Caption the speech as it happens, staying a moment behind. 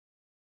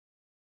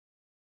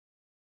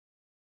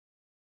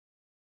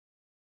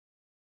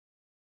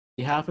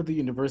behalf of the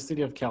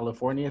University of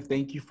California,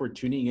 thank you for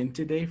tuning in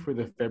today for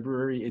the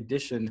February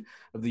edition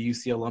of the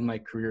UC Alumni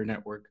Career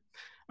Network.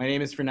 My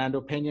name is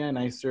Fernando Peña, and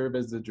I serve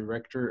as the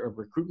Director of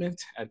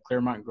Recruitment at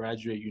Claremont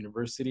Graduate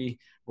University,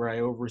 where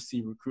I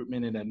oversee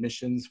recruitment and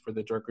admissions for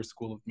the Drucker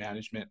School of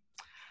Management.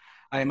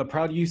 I am a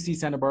proud UC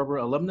Santa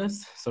Barbara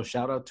alumnus, so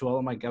shout out to all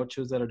of my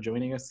gauchos that are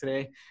joining us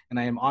today, and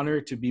I am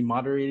honored to be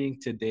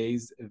moderating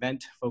today's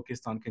event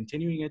focused on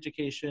continuing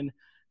education,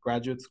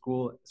 graduate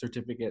school,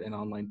 certificate, and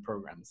online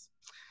programs.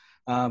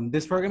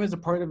 This program is a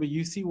part of a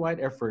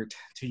UC-wide effort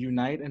to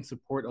unite and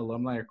support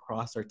alumni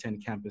across our 10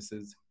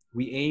 campuses.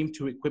 We aim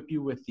to equip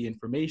you with the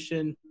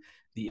information,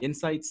 the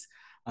insights,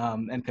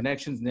 and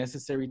connections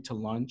necessary to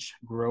launch,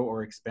 grow,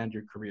 or expand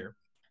your career.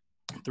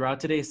 Throughout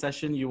today's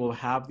session, you will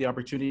have the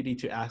opportunity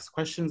to ask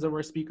questions of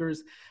our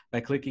speakers by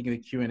clicking the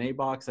Q&A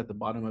box at the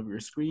bottom of your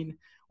screen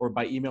or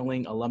by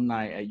emailing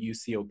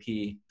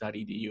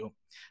alumni@ucop.edu.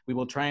 We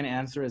will try and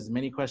answer as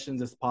many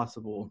questions as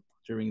possible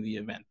during the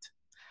event.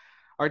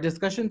 Our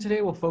discussion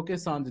today will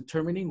focus on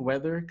determining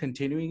whether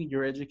continuing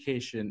your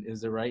education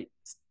is the right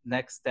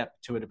next step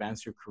to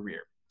advance your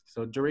career.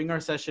 So during our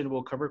session,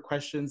 we'll cover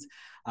questions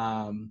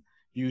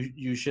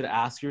you should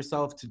ask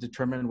yourself to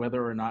determine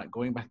whether or not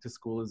going back to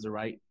school is the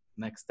right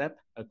next step,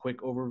 a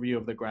quick overview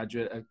of the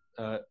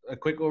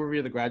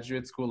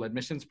graduate school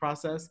admissions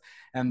process,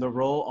 and the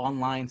role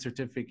online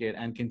certificate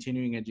and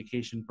continuing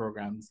education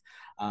programs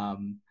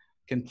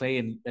can play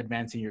in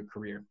advancing your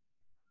career.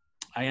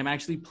 I am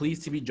actually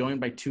pleased to be joined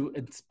by two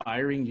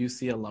inspiring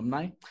UC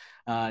alumni.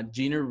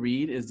 Gina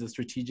Reed is the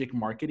Strategic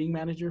Marketing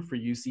Manager for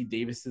UC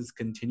Davis's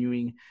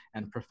Continuing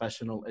and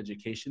Professional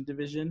Education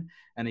Division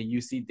and a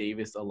UC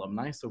Davis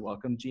alumni, so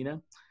welcome,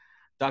 Gina.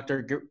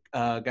 Dr.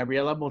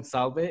 Gabriela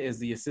Monsalve is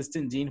the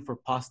Assistant Dean for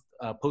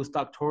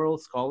Postdoctoral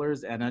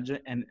Scholars and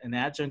an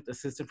Adjunct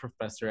Assistant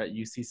Professor at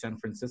UC San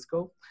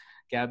Francisco.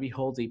 Gabby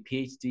holds a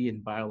PhD in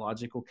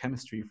Biological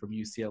Chemistry from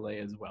UCLA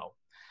as well.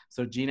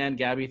 So Gina and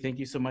Gabby, thank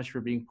you so much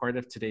for being part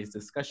of today's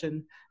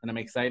discussion. And I'm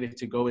excited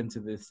to go into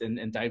this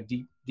and dive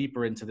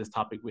deeper into this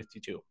topic with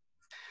you too.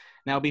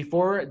 Now,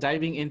 before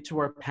diving into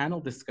our panel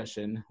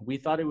discussion, we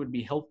thought it would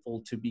be helpful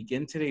to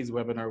begin today's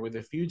webinar with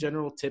a few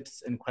general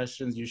tips and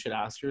questions you should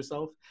ask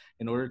yourself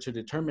in order to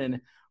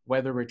determine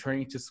whether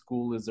returning to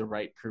school is the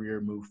right career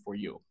move for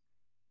you.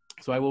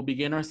 So I will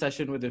begin our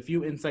session with a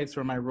few insights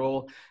from my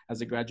role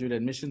as a graduate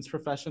admissions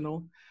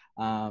professional.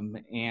 I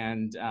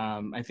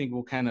think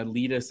will kind of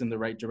lead us in the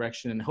right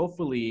direction and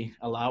hopefully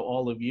allow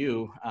all of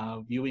you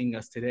viewing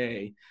us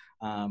today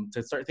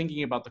to start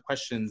thinking about the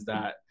questions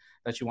that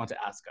you want to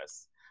ask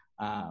us.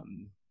 So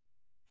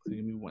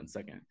give me 1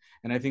 second.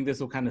 And I think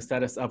this will kind of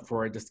set us up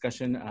for our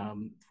discussion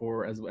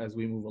as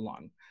we move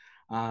along.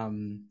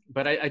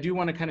 But I do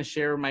want to kind of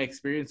share my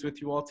experience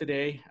with you all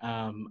today.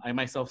 I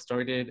myself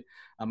started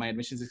my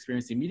admissions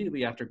experience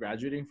immediately after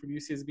graduating from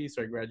UCSB.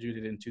 So I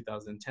graduated in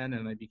 2010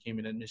 and I became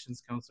an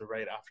admissions counselor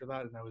right after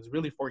that. And I was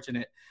really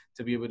fortunate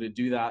to be able to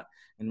do that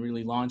and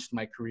really launched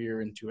my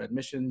career into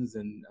admissions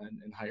and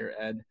higher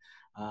ed.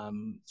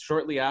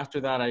 Shortly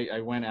after that,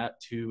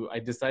 I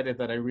decided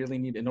that I really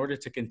need, in order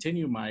to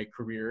continue my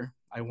career,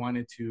 I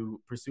wanted to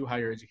pursue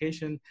higher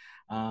education.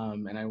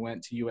 And I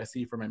went to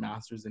USC for my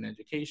master's in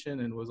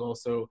education and was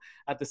also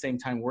at the same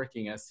time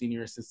working as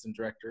Senior Assistant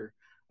Director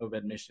of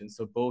Admissions.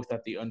 So both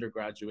at the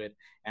undergraduate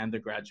and the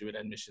graduate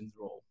admissions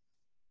role.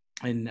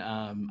 And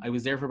I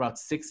was there for about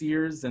 6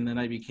 years, and then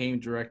I became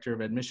Director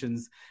of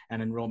Admissions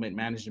and Enrollment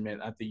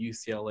Management at the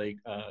UCLA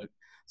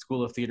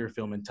School of Theater,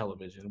 Film, and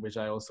Television, which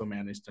I also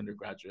managed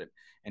undergraduate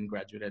and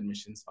graduate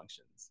admissions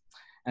functions.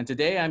 And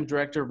today I'm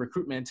Director of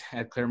Recruitment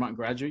at Claremont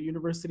Graduate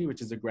University,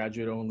 which is a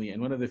graduate only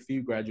and one of the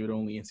few graduate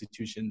only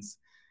institutions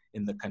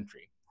in the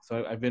country.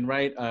 So I've been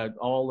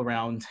all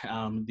around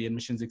the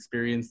admissions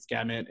experience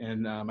gamut,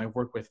 and I've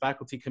worked with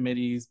faculty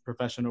committees,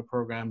 professional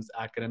programs,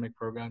 academic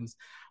programs,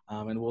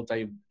 and we'll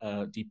dive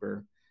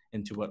deeper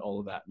into what all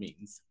of that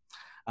means.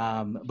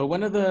 But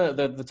one of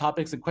the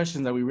topics and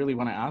questions that we really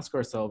want to ask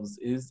ourselves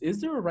is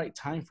there a right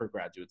time for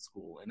graduate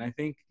school? And I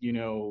think,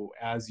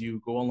 as you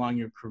go along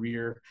your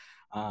career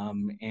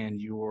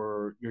and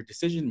your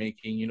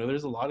decision-making,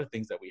 there's a lot of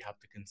things that we have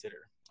to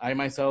consider. I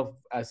myself,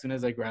 as soon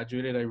as I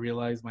graduated, I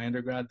realized my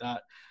undergrad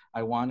that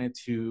I wanted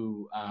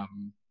to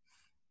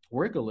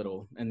work a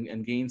little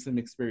and gain some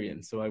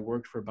experience. So I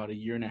worked for about 1.5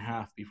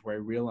 years before I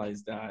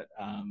realized that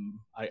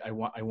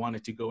I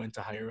wanted to go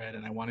into higher ed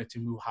and I wanted to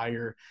move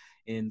higher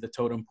in the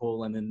totem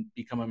pole and then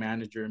become a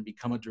manager and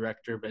become a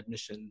director of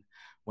admission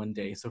one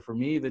day. So for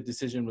me, the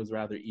decision was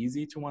rather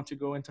easy to want to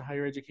go into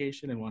higher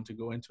education and want to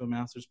go into a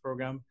master's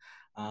program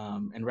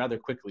and rather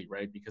quickly,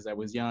 right? Because I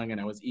was young and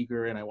I was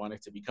eager and I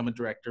wanted to become a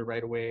director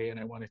right away and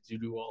I wanted to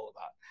do all of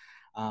that.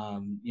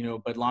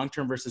 But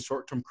long-term versus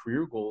short-term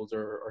career goals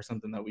are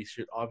something that we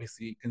should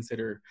obviously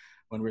consider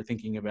when we're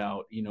thinking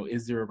about,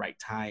 is there a right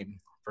time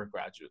for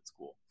graduate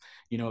school?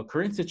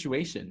 Current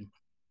situation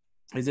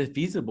is it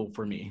feasible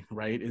for me,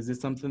 right? Is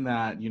this something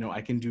that, you know,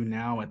 I can do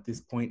now at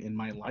this point in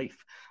my life?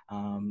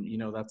 You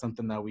know, that's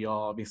something that we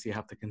all obviously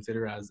have to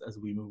consider as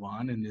we move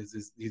on. And is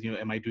this, you know,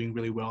 am I doing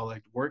really well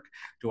at work?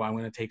 Do I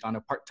want to take on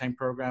a part-time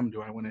program?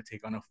 Do I want to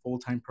take on a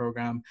full-time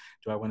program?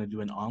 Do I want to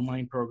do an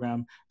online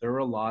program? There are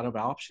a lot of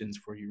options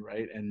for you,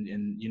 right? And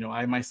you know,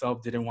 I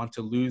myself didn't want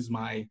to lose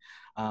my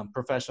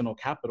professional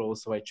capital,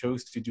 so I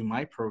chose to do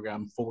my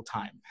program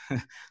full-time.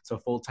 So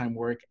full-time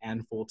work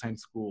and full-time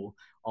school,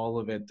 all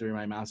of it through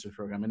my master's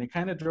program. And it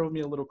kind of drove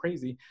me a little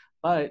crazy,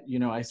 but, you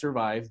know, I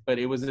survived. But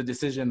it was a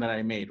decision that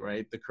I made,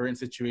 right? The current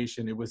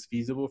situation, it was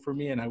feasible for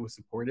me, and I was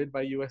supported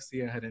by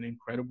USC. I had an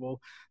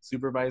incredible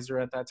supervisor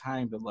at that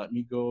time that let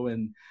me go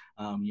and,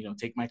 you know,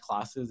 take my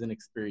classes and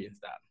experience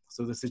that.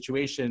 So the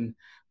situation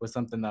was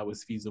something that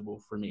was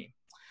feasible for me.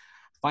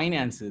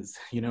 Finances,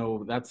 you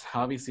know, that's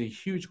obviously a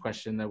huge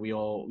question that we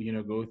all, you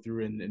know, go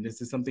through. And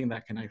this is something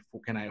that can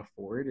I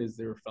afford? Is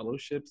there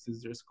fellowships?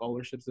 Is there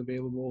scholarships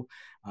available?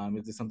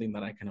 Is this something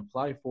that I can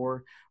apply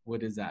for?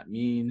 What does that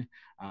mean?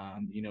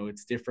 You know,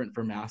 it's different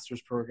for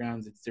master's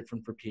programs. It's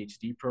different for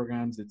PhD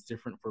programs. It's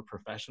different for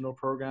professional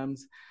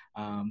programs.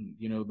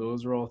 You know,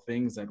 those are all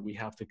things that we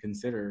have to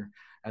consider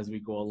as we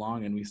go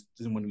along, and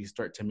when we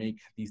start to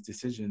make these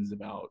decisions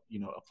about, you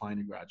know, applying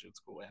to graduate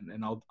school.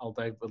 And I'll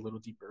dive a little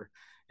deeper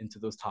into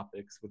those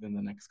topics within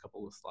the next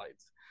couple of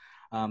slides.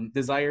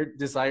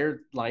 Desired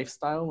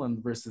lifestyle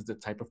and versus the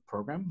type of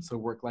program. So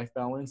work-life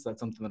balance, that's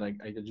something that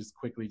I just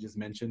quickly just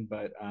mentioned,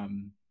 but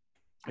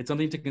it's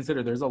something to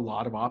consider. There's a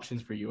lot of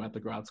options for you at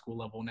the grad school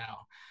level now.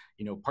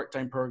 You know,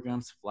 part-time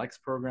programs, flex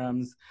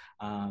programs.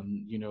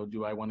 You know,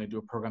 do I want to do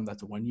a program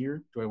that's 1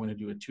 year? Do I want to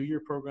do a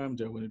 2-year program?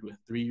 Do I want to do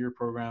a 3-year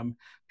program?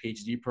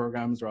 PhD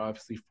programs are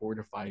obviously 4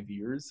 to 5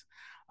 years.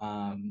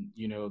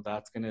 You know,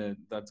 that's gonna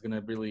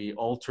really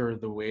alter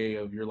the way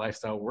of your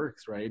lifestyle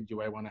works, right?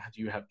 Do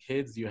you have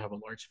kids? Do you have a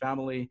large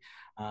family?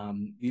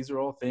 These are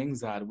all things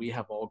that we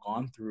have all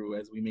gone through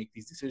as we make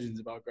these decisions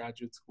about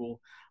graduate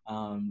school,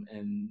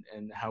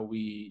 and how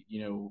we,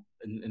 you know,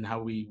 and how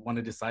we want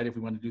to decide if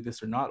we want to do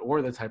this or not,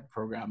 or the type of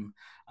program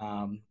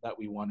that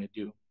we want to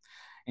do.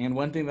 And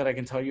one thing that I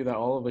can tell you that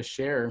all of us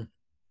share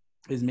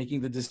is making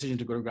the decision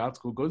to go to grad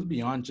school goes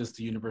beyond just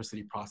the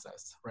university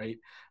process, right?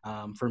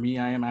 For me,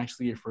 I am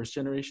actually a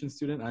first-generation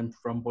student. I'm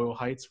from Boyle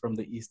Heights, from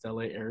the East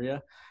LA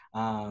area.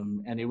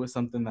 And it was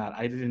something that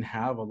I didn't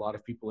have a lot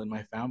of people in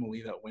my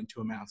family that went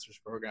to a master's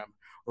program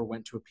or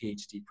went to a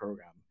PhD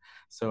program.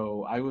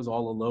 So I was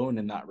all alone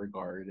in that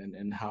regard,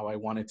 and how I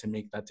wanted to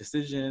make that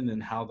decision,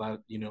 and how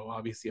that, you know,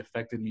 obviously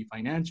affected me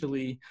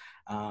financially.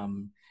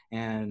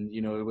 And,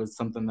 you know, it was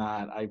something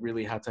that I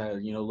really had to,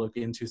 you know, look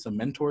into some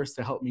mentors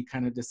to help me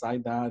kind of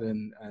decide that,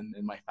 and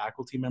my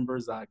faculty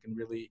members that can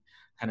really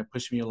kind of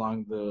push me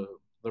along the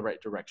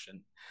right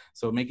direction.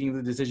 So making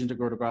the decision to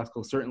go to grad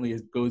school certainly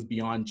goes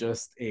beyond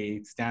just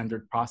a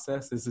standard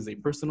process. This is a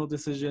personal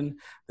decision.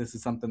 This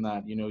is something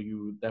that, you know,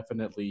 you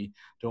definitely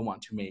don't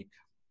want to make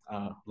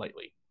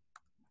lightly.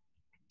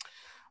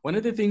 One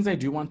of the things I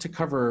do want to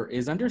cover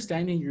is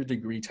understanding your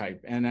degree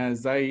type. And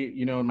as I,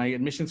 you know, in my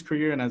admissions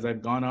career, and as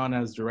I've gone on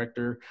as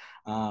director,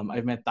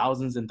 I've met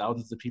thousands and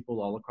thousands of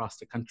people all across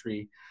the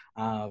country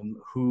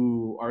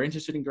who are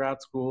interested in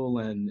grad school,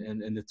 and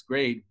it's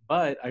great.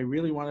 But I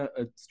really want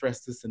to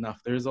stress this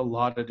enough. There's a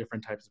lot of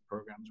different types of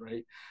programs,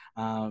 right?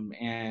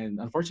 And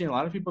unfortunately, a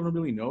lot of people don't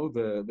really know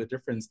the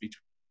difference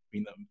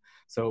between them.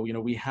 So, you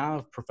know, we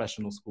have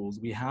professional schools,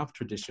 we have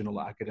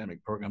traditional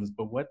academic programs,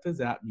 but what does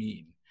that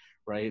mean?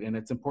 Right? And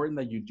it's important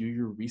that you do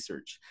your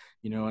research,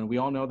 you know, and we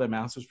all know that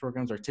master's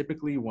programs are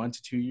typically 1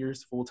 to 2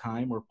 years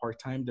full-time or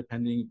part-time,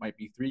 depending, it might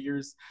be 3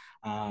 years.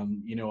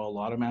 You know, a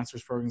lot of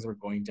master's programs are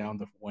going down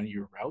the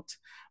 1-year route,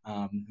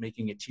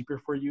 making it cheaper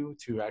for you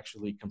to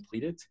actually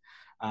complete it.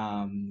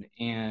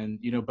 And,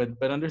 you know,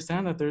 but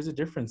understand that there's a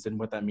difference in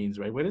what that means,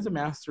 right? What is a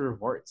Master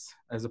of Arts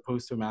as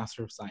opposed to a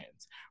Master of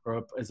Science,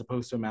 or as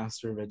opposed to a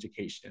Master of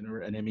Education,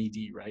 or an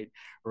MED, right?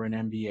 Or an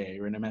MBA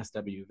or an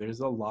MSW. There's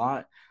a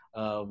lot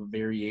of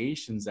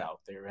variations out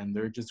there, and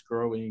they're just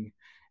growing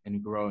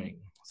and growing.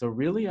 So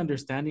really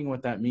understanding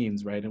what that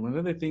means, right? And one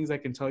of the things I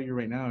can tell you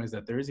right now is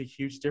that there is a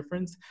huge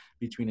difference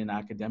between an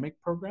academic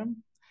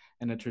program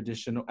and a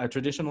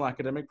traditional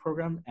academic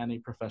program and a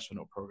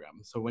professional program.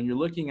 So when you're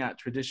looking at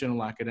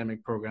traditional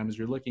academic programs,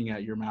 you're looking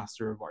at your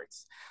Master of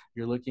Arts,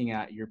 you're looking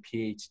at your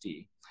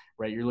PhD,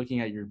 right? You're looking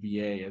at your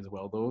BA as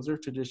well. Those are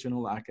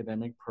traditional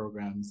academic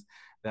programs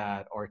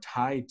that are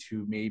tied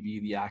to maybe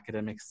the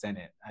academic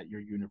senate at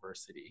your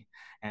university,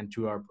 and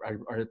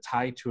are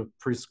tied to a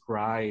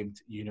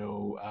prescribed, you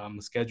know,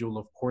 schedule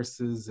of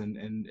courses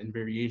and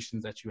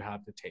variations that you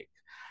have to take.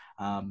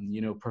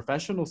 You know,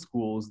 professional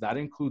schools, that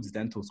includes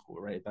dental school,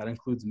 right? That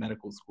includes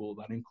medical school,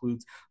 that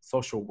includes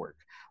social work,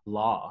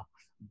 law,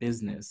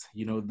 business.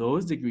 You know,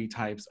 those degree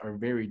types are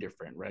very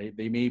different, right?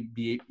 They may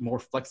be more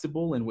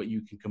flexible in what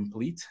you can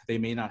complete. They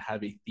may not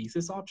have a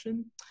thesis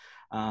option.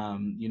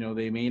 You know,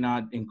 they may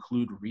not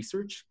include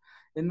research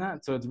in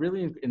that. So it's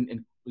really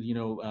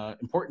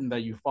important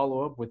that you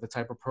follow up with the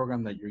type of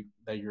program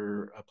that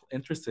you're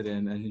interested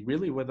in, and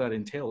really what that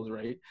entails,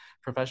 right?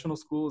 Professional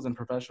schools and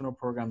professional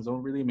programs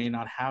may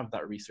not have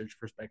that research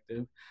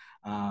perspective,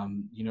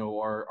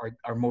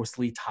 are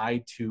mostly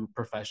tied to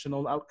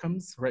professional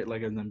outcomes, right?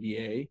 Like an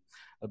MBA,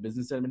 a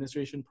business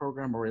administration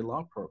program, or a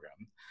law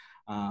program.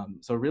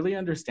 So really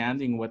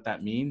understanding what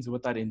that means,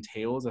 what that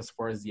entails as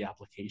far as the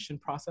application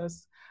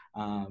process,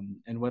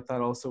 and what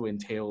that also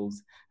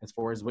entails as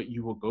far as what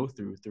you will go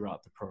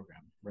throughout the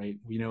program, right?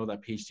 We know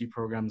that PhD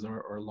programs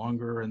are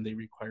longer and they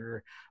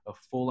require a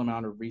full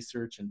amount of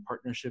research and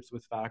partnerships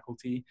with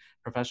faculty.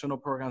 Professional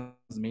programs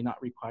may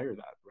not require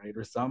that, right?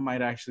 Or some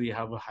might actually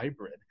have a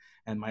hybrid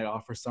and might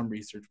offer some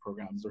research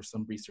programs or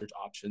some research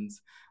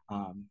options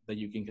that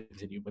you can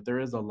continue. But there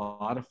is a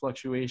lot of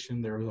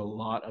fluctuation. There is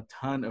a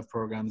ton of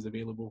programs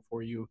available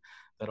for you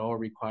that all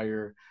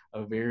require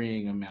a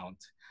varying amount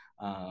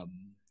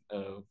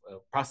of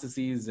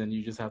processes, and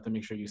you just have to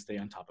make sure you stay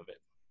on top of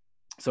it.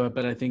 So,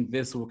 but I think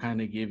this will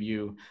kind of give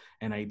you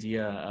an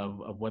idea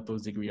of what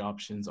those degree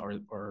options are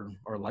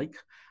like,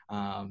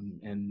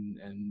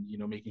 and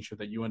making sure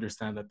that you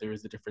understand that there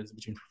is a difference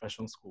between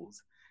professional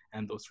schools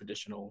and those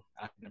traditional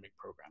academic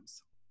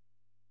programs.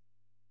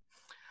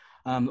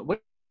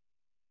 What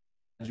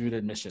graduate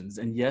admissions?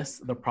 And yes,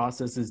 the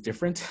process is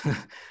different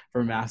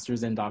for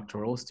master's and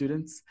doctoral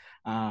students.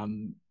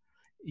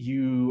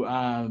 You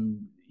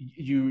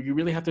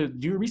really have to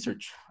do your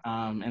research.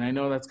 And I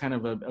know that's kind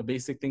of a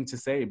basic thing to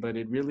say, but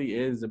it really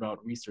is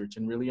about research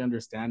and really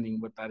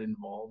understanding what that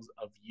involves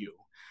of you.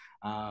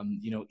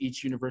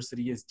 Each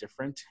university is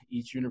different.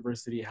 Each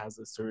university has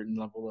a certain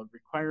level of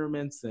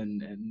requirements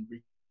and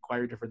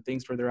require different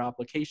things for their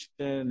application,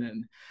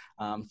 and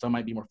some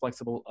might be more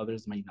flexible,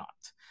 others might not.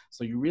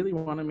 So you really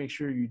want to make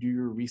sure you do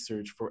your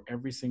research for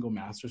every single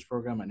master's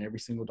program and every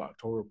single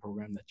doctoral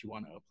program that you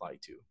want to apply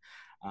to.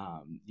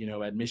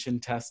 Admission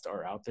tests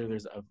are out there.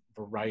 There's a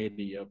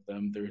variety of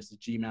them. There's the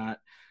GMAT,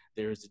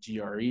 there's the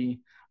GRE,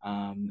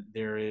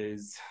 there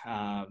is,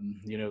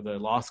 the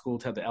law school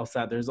test, the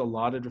LSAT. There's a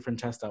lot of different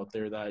tests out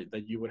there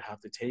that you would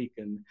have to take,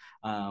 and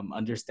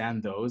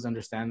understand those,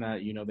 understand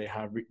that, they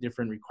have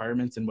different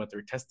requirements in what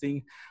they're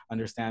testing,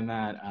 understand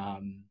that,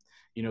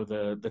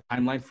 the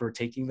timeline for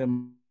taking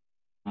them,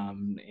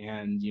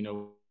 and,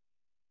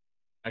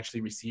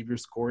 actually receive your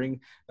scoring,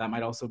 that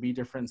might also be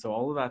different. So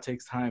all of that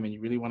takes time, and you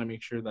really want to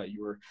make sure that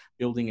you're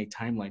building a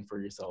timeline for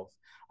yourself,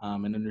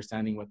 and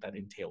understanding what that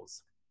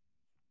entails.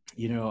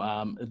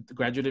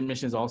 Graduate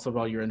admission is also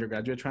about your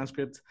undergraduate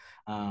transcripts,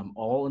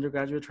 all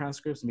undergraduate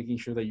transcripts, making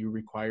sure that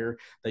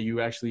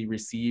you actually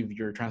receive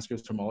your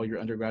transcripts from all your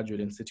undergraduate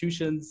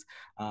institutions,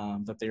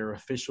 that they are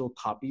official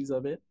copies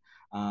of it,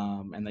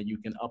 and that you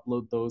can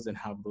upload those and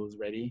have those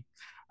ready.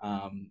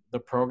 The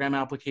program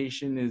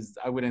application is,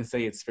 I wouldn't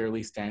say it's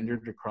fairly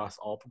standard across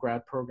all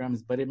grad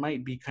programs, but it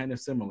might be kind of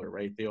similar,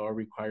 right? They all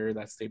require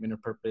that statement of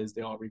purpose.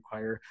 They all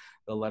require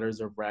the letters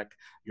of rec,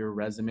 your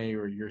resume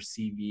or your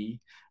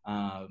CV.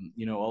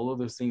 All of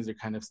those things are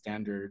kind of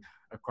standard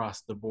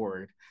across the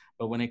board.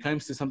 But when it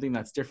comes to something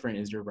that's different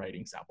is your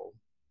writing sample.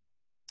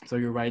 So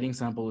your writing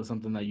sample is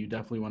something that you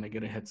definitely want to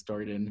get a head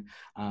start in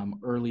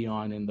early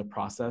on in the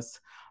process.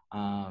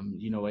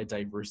 A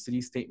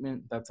diversity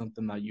statement, that's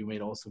something that you may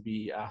also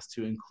be asked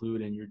to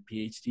include in your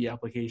PhD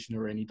application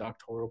or any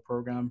doctoral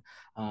program.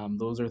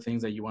 Those are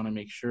things that you want to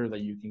make sure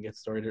that you can get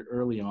started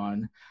early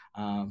on,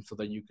 so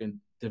that you can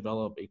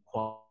develop a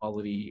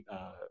quality,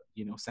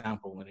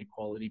 sample and a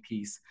quality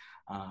piece,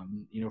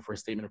 for a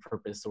statement of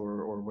purpose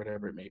or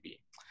whatever it may be.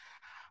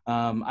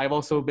 I've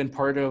also been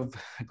part of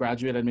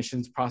graduate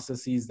admissions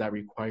processes that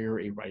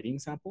require a writing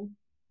sample.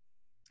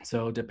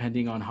 So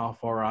depending on how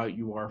far out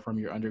you are from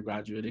your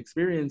undergraduate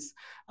experience,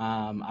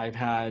 I've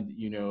had,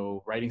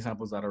 writing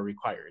samples that are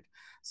required.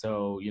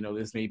 So,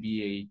 this may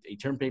be a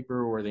term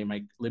paper, or they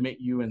might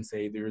limit you and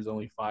say there's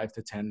only 5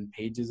 to 10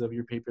 pages of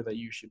your paper that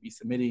you should be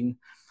submitting.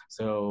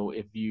 So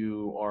if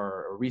you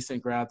are a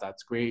recent grad,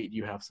 that's great.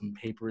 You have some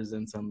papers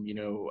and some,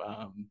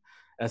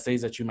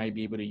 essays that you might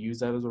be able to use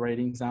that as a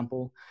writing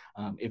sample.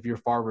 If you're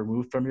far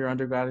removed from your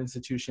undergrad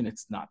institution,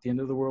 it's not the end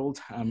of the world,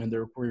 and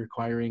they're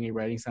requiring a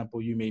writing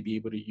sample. You may be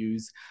able to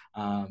use,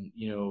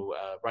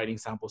 writing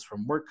samples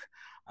from work,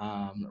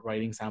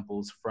 writing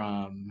samples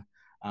from,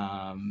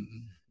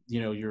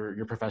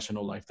 your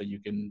professional life that you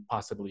can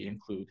possibly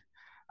include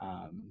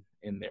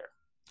in there.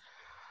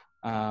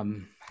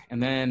 And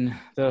then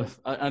the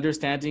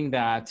understanding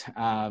that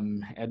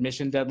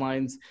admission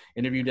deadlines,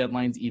 interview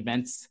deadlines,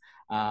 events,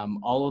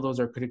 all of those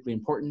are critically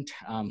important.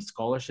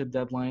 Scholarship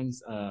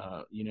deadlines,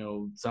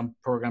 some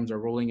programs are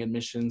rolling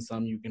admissions,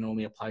 some you can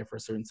only apply for a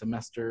certain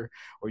semester,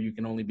 or you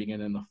can only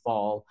begin in the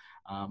fall.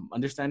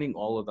 Understanding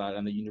all of that,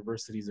 and the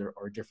universities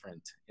are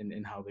different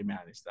in how they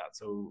manage that.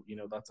 So,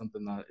 that's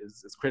something that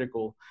is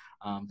critical,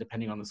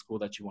 depending on the school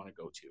that you want to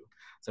go to.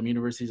 Some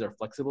universities are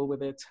flexible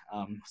with it.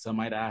 Some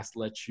might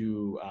let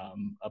you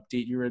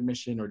update your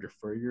admission or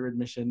defer your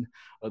admission.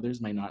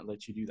 Others might not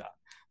let you do that.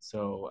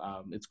 So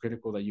it's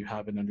critical that you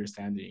have an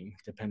understanding,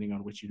 depending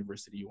on which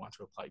university you want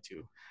to apply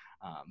to,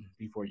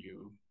 before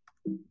you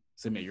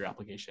submit your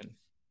application.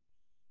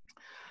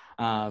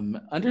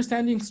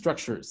 Understanding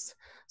structures.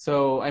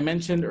 So I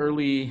mentioned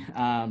early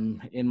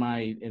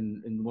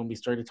when we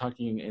started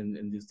talking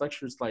in these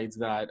lecture slides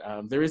that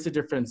there is a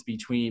difference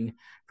between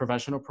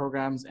professional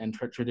programs and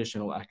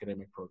traditional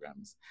academic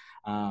programs.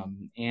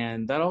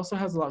 And that also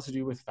has a lot to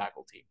do with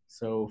faculty.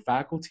 So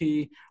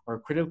faculty are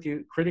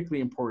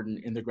critically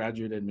important in the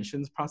graduate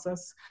admissions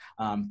process.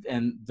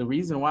 And the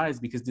reason why is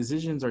because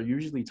decisions are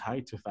usually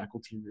tied to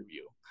faculty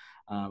review.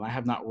 I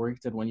have not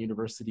worked at one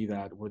university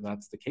where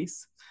that's the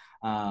case.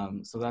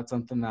 So that's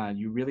something that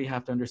you really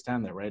have to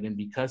understand that, right? And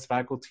because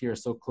faculty are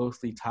so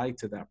closely tied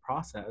to that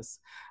process,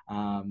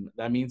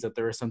 that means that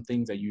there are some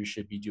things that you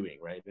should be doing,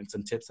 right? And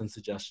some tips and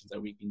suggestions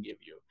that we can give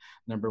you.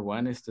 Number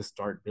one is to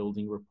start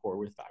building rapport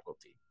with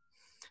faculty.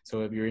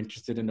 So if you're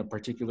interested in a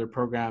particular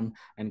program,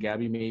 and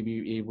Gabby may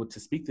be able to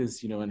speak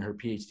this, in her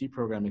PhD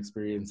program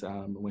experience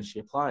when she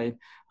applied,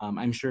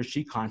 I'm sure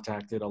she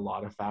contacted a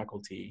lot of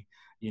faculty,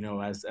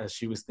 as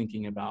she was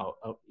thinking about,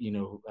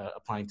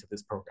 applying to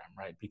this program,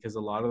 right? Because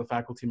a lot of the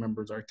faculty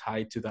members are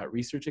tied to that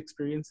research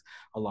experience.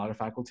 A lot of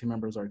faculty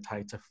members are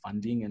tied to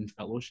funding and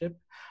fellowship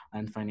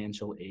and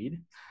financial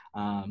aid.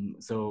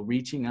 So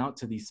reaching out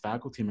to these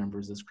faculty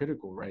members is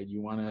critical, right?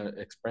 You want to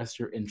express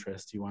your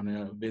interest. You want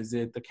to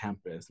visit the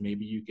campus.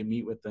 Maybe you can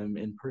meet with them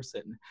in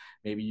person.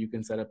 Maybe you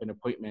can set up an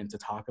appointment to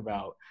talk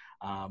about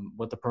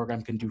what the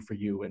program can do for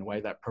you and why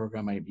that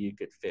program might be a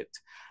good fit.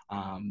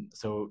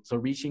 So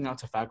reaching out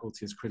to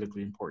faculty is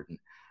critically important.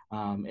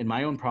 In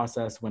my own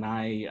process, when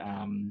I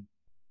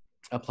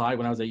applied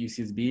when I was at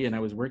UCSB and I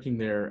was working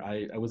there,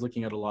 I was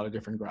looking at a lot of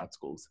different grad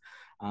schools.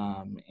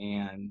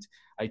 And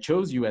I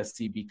chose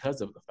USC because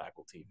of the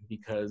faculty,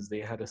 because they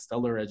had a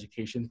stellar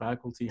education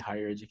faculty,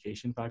 higher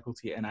education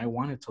faculty, and I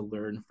wanted to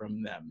learn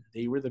from them.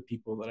 They were the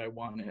people that I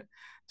wanted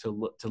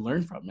to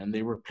learn from, and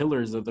they were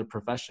pillars of the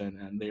profession,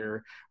 and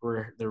their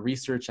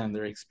research and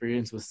their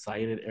experience was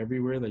cited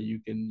everywhere that you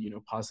can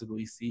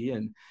possibly see.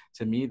 And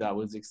to me, that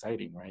was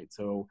exciting, right?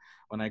 So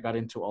when I got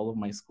into all of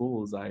my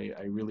schools, I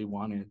really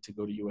wanted to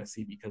go to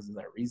USC because of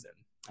that reason.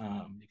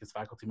 Because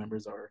faculty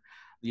members are,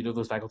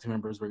 those faculty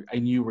members I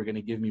knew were going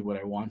to give me what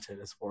I wanted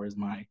as far as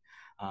my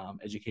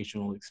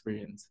educational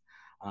experience.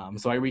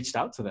 So I reached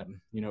out to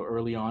them,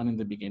 early on in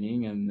the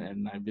beginning,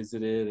 and I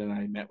visited and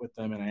I met with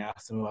them and I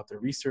asked them about their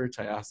research.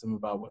 I asked them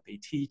about what they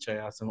teach. I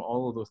asked them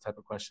all of those type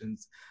of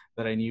questions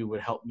that I knew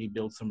would help me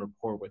build some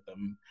rapport with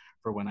them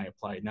for when I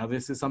applied. Now,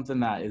 this is something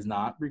that is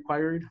not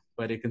required,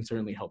 but it can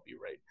certainly help you,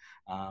 right?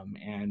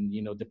 And,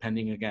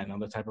 depending again on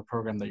the type of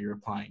program that you're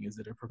applying, is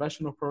it a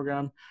professional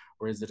program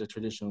or is it a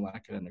traditional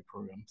academic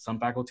program? Some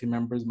faculty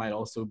members might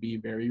also be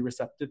very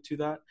receptive to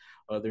that.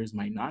 Others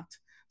might not.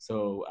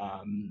 So,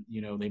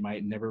 they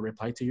might never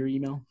reply to your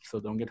email, so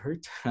don't get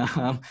hurt.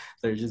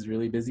 They're just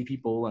really busy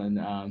people. And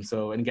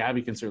and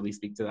Gabby can certainly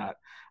speak to that,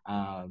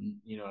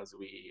 as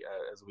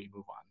we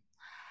move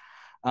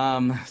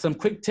on. Some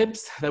quick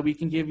tips that we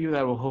can give you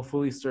that will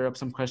hopefully stir up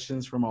some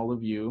questions from all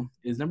of you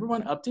is, number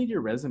one, update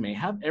your resume.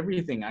 Have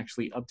everything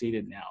actually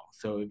updated now.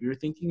 So if you're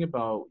thinking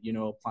about,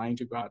 applying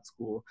to grad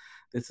school,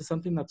 this is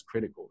something that's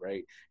critical,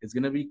 right? It's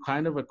going to be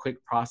kind of a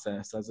quick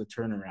process as a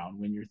turnaround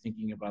when you're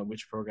thinking about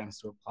which programs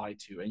to apply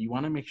to. And you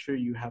want to make sure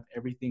you have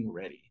everything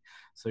ready.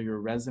 So your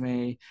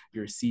resume,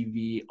 your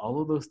CV,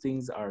 all of those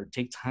things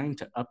take time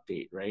to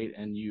update, right?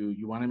 And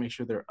you want to make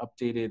sure they're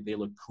updated, they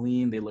look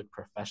clean, they look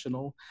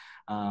professional.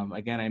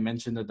 Again, I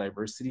mentioned a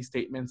diversity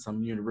statement.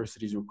 Some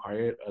universities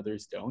require it,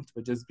 others don't,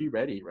 but just be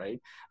ready, right?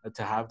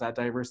 To have that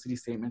diversity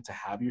statement, to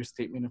have your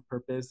statement of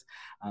purpose.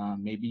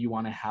 Maybe you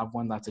want to have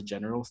one that's a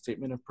general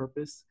statement of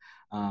purpose.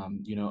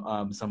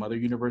 Some other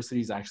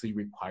universities actually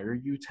require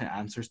you to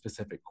answer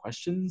specific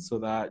questions so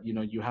that,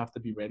 you have to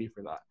be ready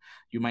for that.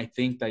 You might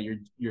think that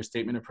your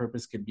statement of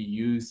purpose could be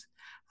used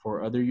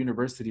for other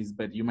universities,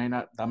 but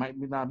that might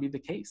not be the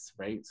case,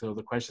 right? So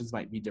the questions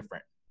might be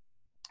different.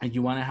 And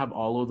you want to have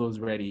all of those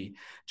ready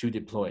to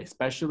deploy,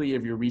 especially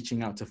if you're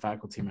reaching out to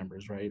faculty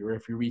members, right? Or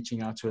if you're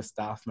reaching out to a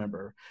staff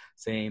member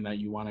saying that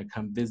you want to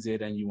come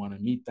visit and you want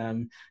to meet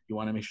them, you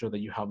want to make sure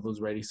that you have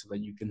those ready so that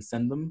you can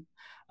send them.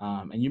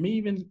 And you may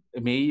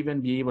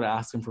even be able to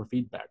ask them for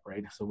feedback,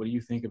 right? So what do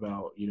you think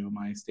about,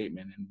 my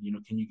statement?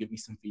 And, can you give me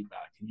some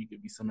feedback? Can you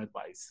give me some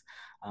advice?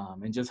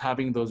 And just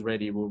having those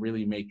ready will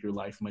really make your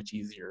life much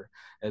easier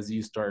as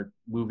you start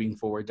moving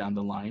forward down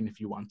the line if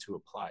you want to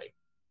apply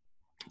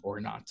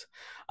or not.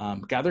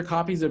 Gather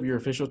copies of your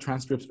official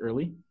transcripts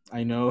early.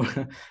 I know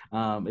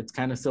it's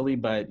kind of silly,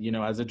 but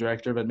as a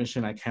director of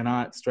admission, I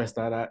cannot stress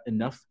that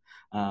enough.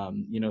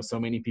 So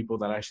many people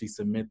that actually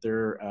submit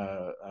their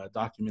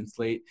documents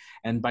late,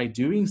 and by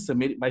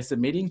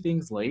submitting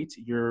things late,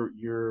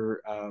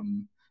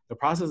 the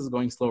process is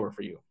going slower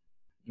for you.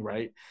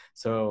 Right?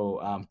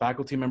 So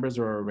faculty members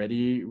are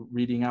already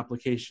reading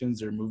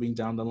applications, they're moving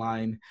down the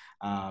line,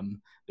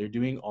 they're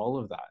doing all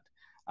of that.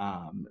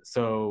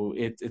 So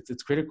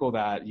it's critical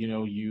that, you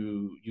know,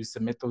 you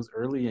submit those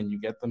early and you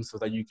get them so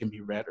that you can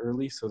be read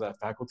early, so that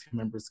faculty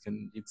members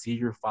can see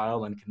your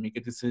file and can make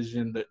a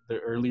decision. That the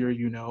earlier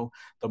you know,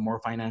 the more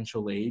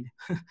financial aid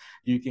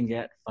you can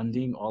get,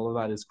 funding, all of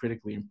that is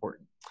critically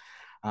important.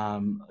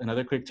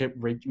 Another quick tip,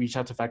 reach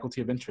out to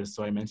faculty of interest.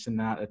 So I mentioned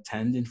that,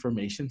 attend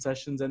information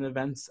sessions and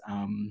events.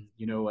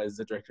 You know, as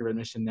the director of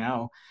admission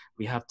now,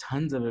 we have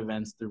tons of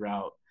events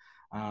throughout,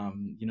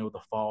 you know, the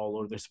fall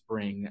or the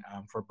spring,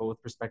 for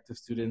both prospective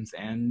students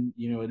and,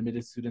 you know,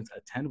 admitted students.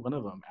 Attend one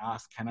of them.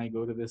 Ask, can I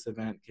go to this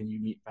event? Can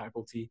you meet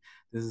faculty?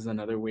 This is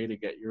another way to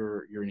get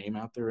your name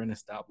out there and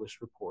establish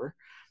rapport.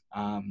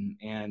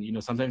 And, you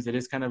know, sometimes it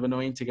is kind of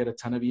annoying to get a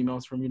ton of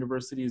emails from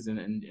universities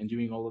and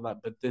doing all of that,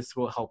 but this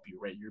will help you,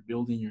 right? You're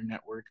building your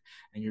network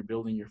and you're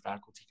building your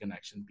faculty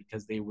connection,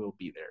 because they will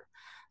be there.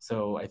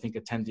 So I think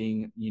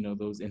attending, you know,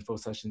 those info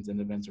sessions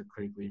and events are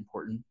critically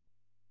important.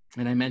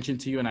 And I mentioned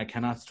to you, and I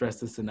cannot stress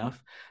this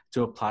enough,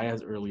 to apply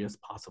as early as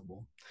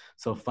possible.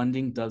 So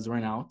funding does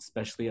run out,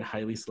 especially at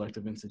highly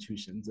selective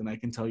institutions. And I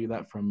can tell you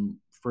that from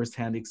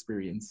firsthand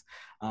experience.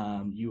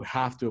 You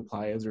have to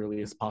apply as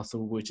early as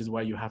possible, which is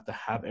why you have to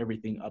have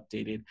everything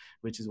updated,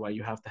 which is why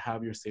you have to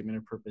have your statement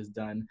of purpose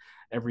done,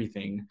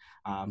 everything,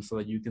 so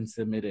that you can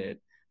submit it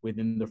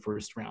within the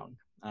first round.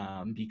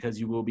 Because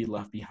you will be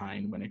left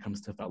behind when it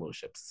comes to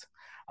fellowships.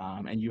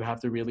 And you have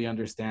to really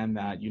understand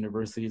that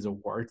universities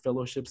award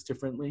fellowships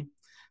differently.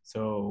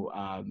 So,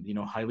 you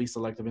know, highly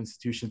selective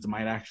institutions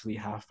might actually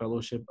have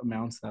fellowship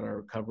amounts that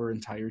cover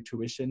entire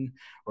tuition,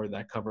 or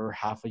that cover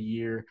half a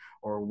year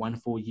or one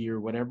full year,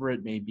 whatever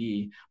it may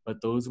be,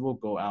 but those will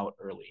go out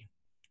early.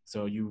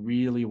 So you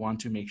really want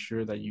to make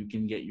sure that you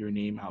can get your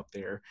name out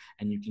there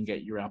and you can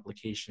get your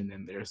application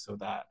in there, so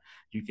that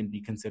you can be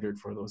considered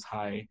for those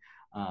high,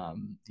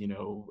 you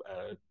know,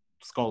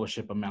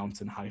 scholarship amounts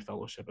and high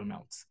fellowship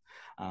amounts,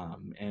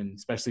 and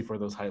especially for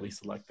those highly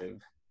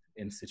selective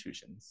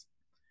institutions.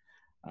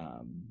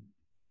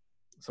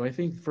 So I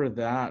think for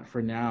that,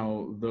 for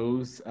now,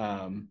 those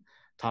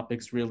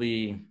topics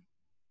really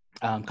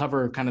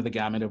cover kind of the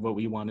gamut of what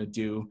we want to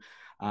do,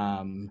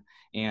 and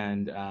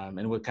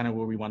what kind of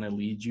where we want to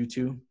lead you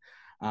to.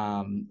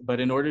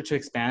 But in order to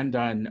expand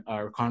on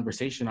our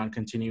conversation on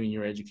continuing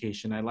your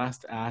education, I'd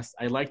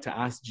like to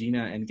ask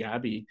Gina and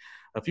Gabby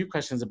a few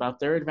questions about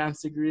their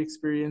advanced degree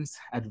experience,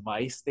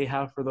 advice they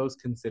have for those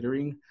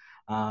considering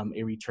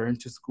a return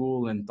to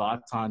school, and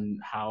thoughts on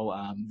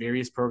how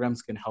various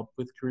programs can help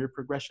with career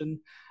progression.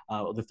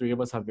 The three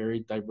of us have very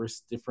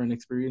diverse, different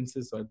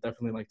experiences, so I'd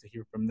definitely like to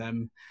hear from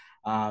them.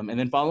 And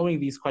then following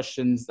these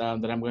questions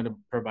that I'm going to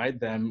provide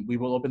them, we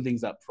will open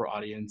things up for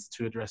audience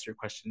to address your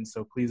questions.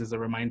 So please, as a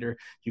reminder,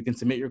 you can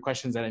submit your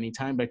questions at any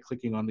time by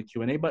clicking on the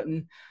Q&A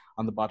button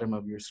on the bottom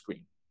of your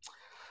screen.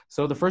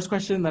 So the first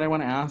question that I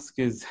want to ask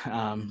is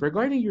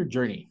regarding your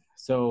journey.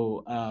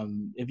 So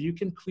if you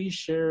can please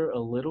share a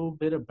little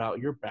bit about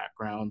your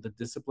background, the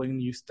discipline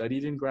you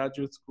studied in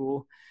graduate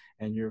school,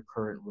 and your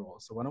current role.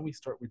 So why don't we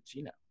start with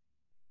Gina?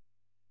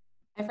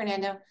 Hi,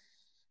 Fernando.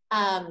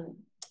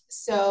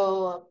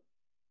 So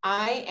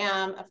I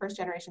am a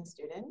first-generation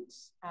student.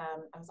 I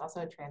was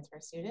also a transfer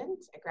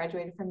student. I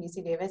graduated from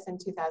UC Davis in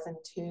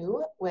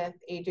 2002 with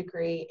a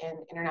degree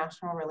in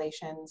international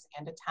relations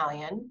and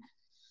Italian.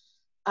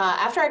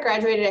 After I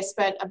graduated, I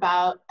spent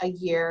about a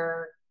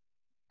year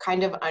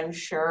kind of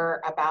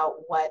unsure about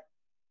what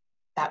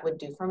that would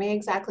do for me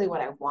exactly, what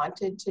I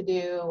wanted to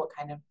do, what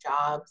kind of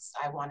jobs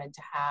I wanted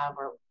to have,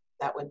 or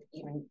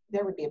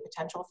there would be a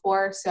potential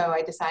for. So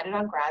I decided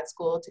on grad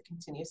school to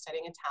continue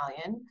studying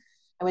Italian.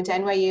 I went to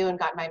NYU and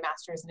got my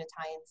master's in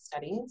Italian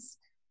studies.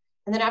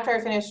 And then after I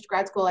finished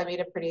grad school, I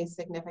made a pretty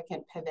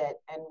significant pivot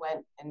and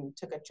went and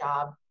took a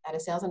job at a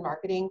sales and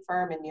marketing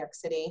firm in New York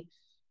City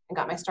and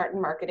got my start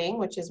in marketing,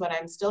 which is what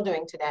I'm still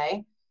doing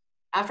today.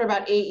 After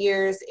about 8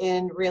 years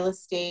in real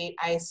estate,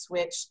 I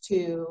switched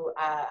to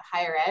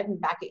higher ed and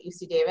back at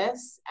UC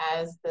Davis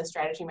as the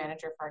strategy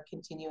manager for our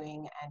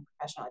continuing and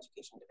professional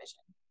education division.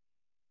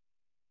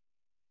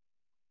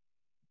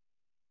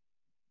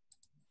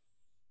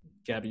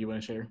 Gabby, you want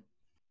to share?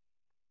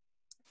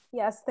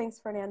 Yes, thanks,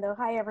 Fernando.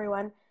 Hi,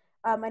 everyone.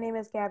 My name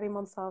is Gabby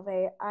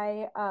Monsalve.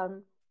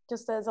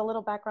 Just as a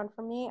little background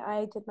for me,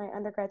 I did my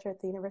undergraduate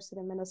at the University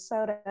of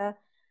Minnesota.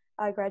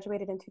 I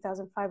graduated in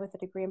 2005 with a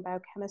degree in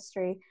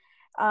biochemistry.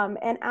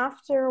 And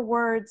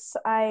afterwards,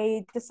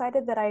 I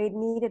decided that I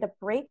needed a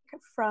break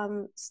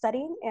from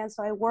studying. And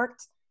so I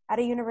worked at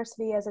a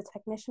university as a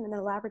technician in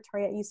a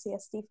laboratory at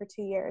UCSD for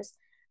 2 years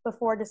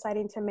before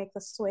deciding to make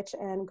the switch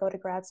and go to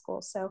grad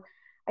school. So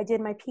I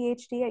did my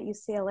PhD at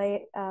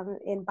UCLA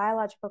in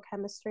biological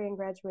chemistry and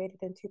graduated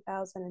in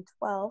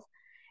 2012,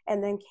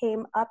 and then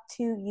came up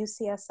to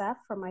UCSF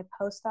for my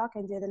postdoc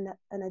and did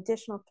an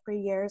additional 3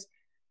 years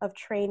of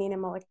training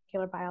in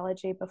molecular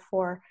biology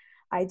before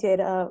I did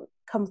a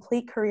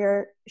complete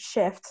career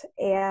shift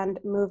and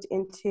moved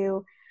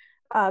into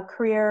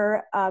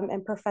career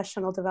and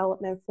professional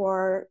development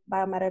for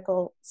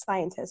biomedical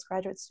scientists,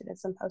 graduate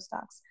students, and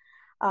postdocs.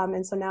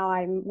 And so now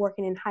I'm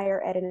working in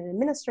higher ed in an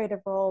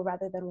administrative role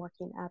rather than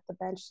working at the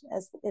bench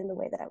as in the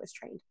way that I was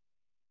trained.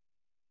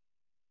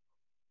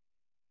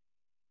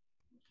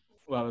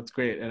 Well, that's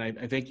great. And I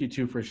thank you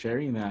too for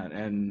sharing that.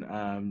 And,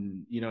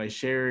 I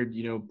shared,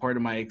 part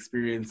of my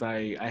experience.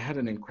 I had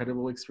an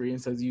incredible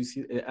experience at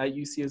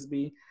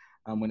UCSB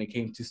when it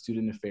came to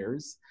student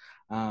affairs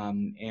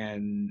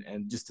and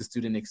just the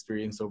student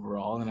experience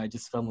overall. And I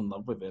just fell in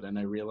love with it. And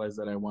I realized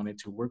that I wanted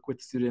to work with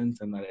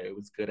students and that I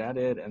was good at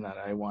it and that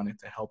I wanted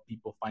to help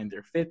people find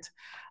their fit.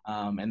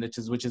 And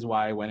which is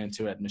why I went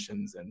into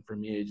admissions. And for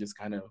me, it just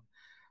kind of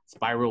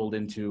spiraled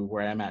into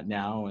where I'm at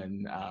now.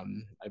 And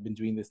I've been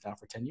doing this now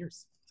for 10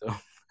 years. So,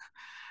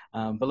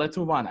 but let's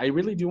move on. I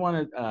really do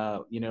want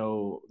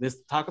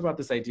to, talk about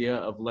this idea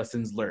of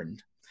lessons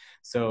learned.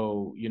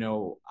 So,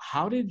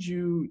 how did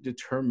you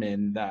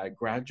determine that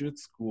graduate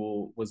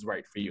school was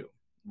right for you?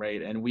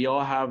 Right. And we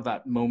all have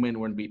that moment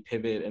when we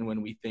pivot and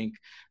when we think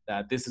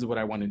that this is what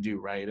I want to do.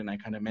 Right. And I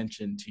kind of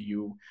mentioned to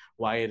you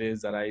why it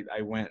is that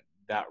I went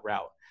that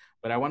route.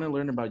 But I want to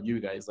learn about you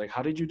guys. Like,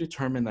 how did you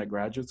determine that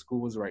graduate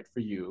school was right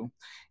for you?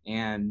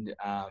 And,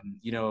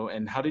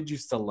 and how did you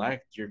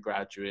select your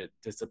graduate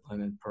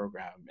discipline and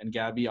program? And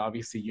Gabby,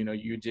 obviously,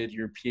 you did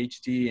your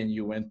PhD and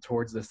you went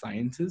towards the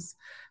sciences.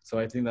 So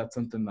I think that's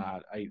something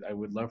that I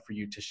would love for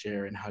you to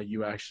share and how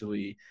you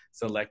actually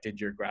selected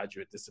your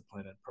graduate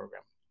discipline and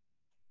program.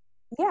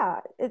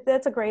 Yeah,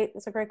 that's a great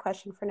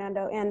question,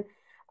 Fernando. And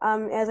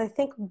as I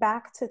think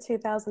back to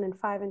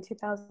 2005 and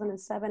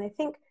 2007, I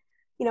think,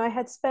 I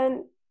had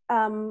spent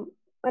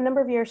a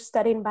number of years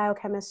studying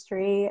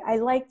biochemistry. I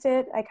liked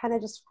it. I kind of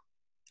just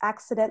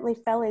accidentally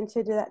fell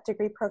into that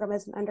degree program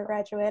as an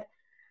undergraduate.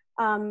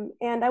 And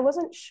I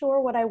wasn't sure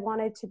what I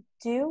wanted to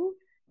do,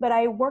 but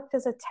I worked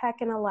as a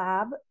tech in a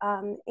lab.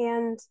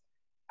 And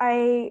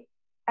I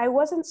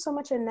wasn't so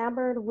much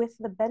enamored with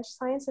the bench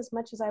science as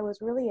much as I was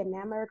really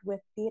enamored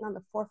with being on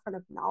the forefront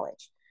of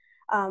knowledge.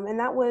 And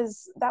that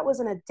was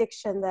an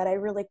addiction that I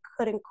really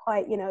couldn't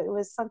quite, it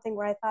was something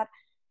where I thought,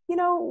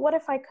 what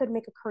if I could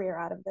make a career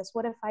out of this?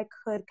 What if I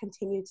could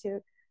continue to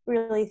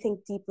really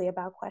think deeply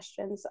about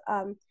questions?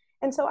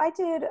 And so I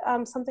did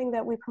something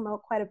that we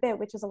promote quite a bit,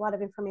 which is a lot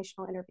of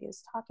informational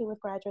interviews, talking with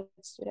graduate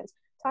students,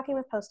 talking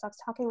with postdocs,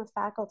 talking with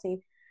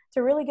faculty,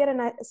 to really get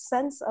a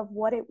sense of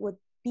what it would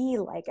be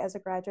like as a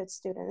graduate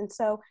student. And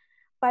so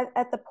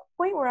at the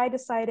point where I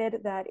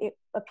decided that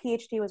a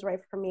PhD was right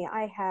for me,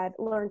 I had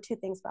learned two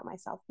things about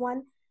myself.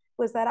 One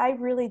was that I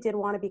really did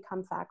want to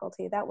become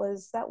faculty. That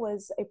was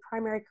a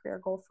primary career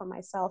goal for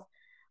myself.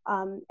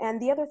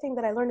 And the other thing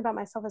that I learned about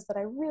myself is that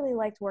I really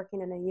liked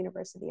working in a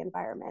university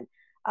environment.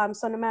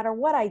 So no matter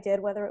what I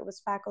did, whether it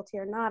was faculty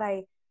or not,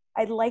 I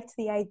liked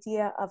the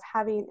idea of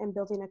having and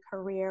building a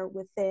career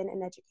within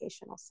an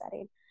educational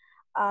setting.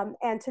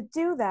 And to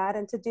do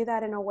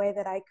that in a way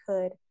that I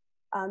could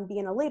be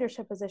in a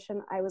leadership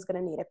position, I was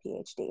going to need a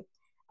PhD.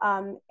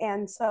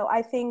 And so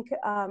I think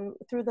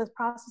through the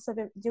process of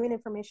doing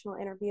informational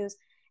interviews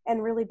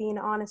and really being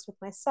honest with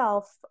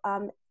myself,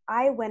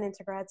 I went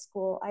into grad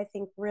school, I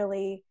think,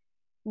 really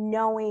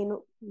knowing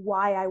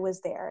why I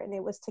was there. And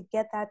it was to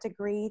get that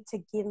degree, to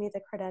give me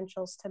the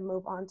credentials to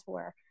move on to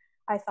where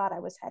I thought I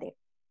was heading.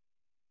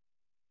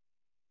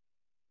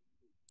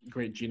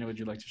 Great. Gina, would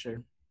you like to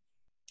share?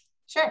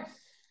 Sure.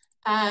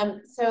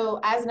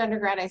 So as an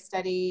undergrad, I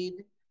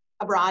studied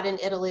abroad in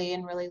Italy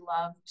and really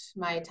loved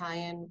my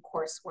Italian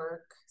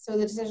coursework. So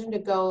the decision to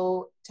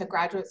go to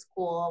graduate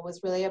school was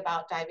really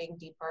about diving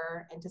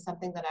deeper into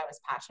something that I was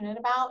passionate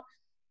about,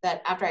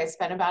 that after I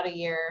spent about a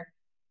year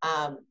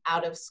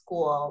out of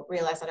school,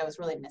 realized that I was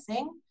really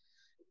missing.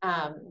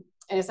 And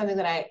it's something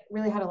that I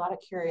really had a lot of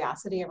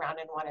curiosity around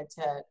and wanted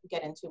to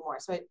get into more.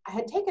 So I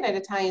had taken an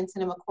Italian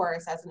cinema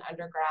course as an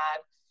undergrad,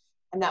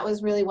 and that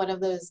was really one of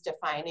those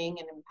defining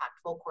and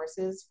impactful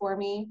courses for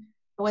me.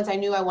 But once I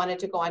knew I wanted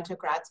to go on to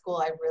grad school,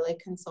 I really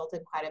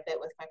consulted quite a bit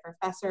with my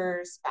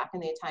professors back in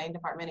the Italian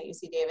department at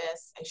UC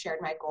Davis. I shared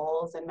my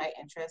goals and my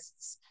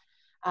interests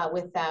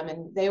with them,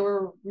 and they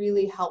were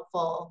really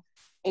helpful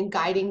in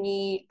guiding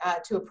me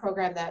to a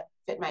program that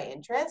fit my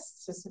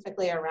interests,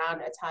 specifically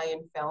around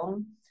Italian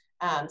film.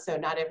 So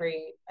not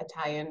every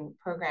Italian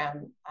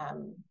program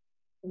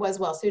was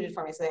well suited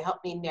for me. So they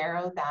helped me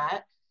narrow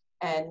that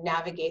and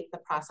navigate the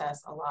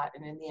process a lot.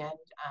 And in the end,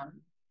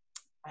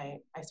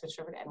 I switched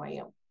over to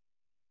NYU.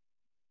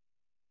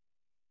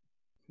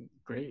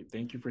 Great,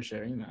 thank you for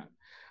sharing that.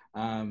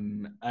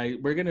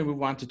 We're gonna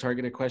move on to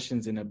targeted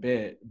questions in a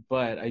bit,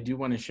 but I do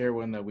wanna share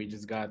one that we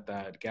just got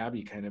that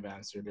Gabby kind of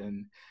answered,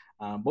 and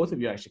both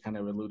of you actually kind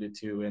of alluded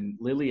to. And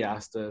Lily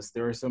asked us,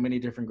 there are so many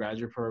different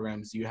graduate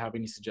programs. Do you have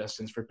any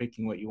suggestions for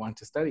picking what you want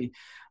to study?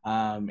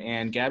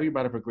 And Gabby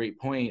brought up a great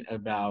point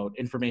about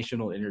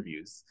informational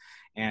interviews.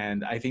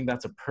 And I think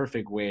that's a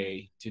perfect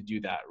way to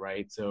do that,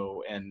 right?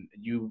 So, and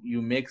you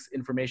mix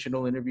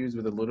informational interviews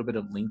with a little bit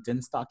of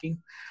LinkedIn stalking,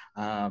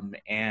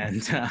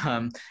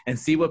 and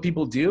see what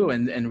people do,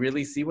 and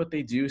really see what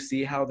they do,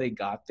 see how they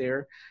got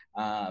there,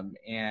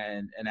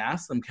 and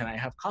ask them, can I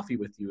have coffee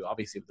with you?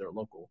 Obviously, if they're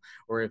local,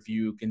 or if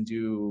you can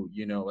do,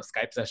 you know, a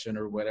Skype session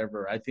or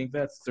whatever. I think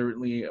that's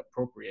certainly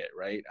appropriate,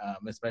 right?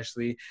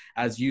 Especially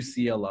as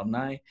UC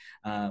alumni,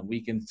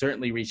 we can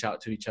certainly reach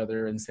out to each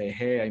other and say,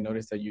 hey, I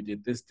noticed that you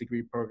did this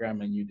degree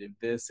program and you did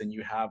this, and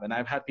you have, and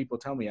I've had people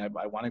tell me, I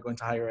want to go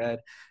into higher ed.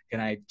 Can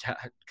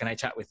I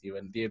chat with you?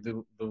 And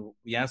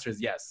the answer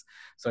is yes.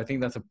 So I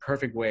think that's a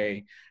perfect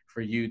way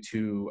for you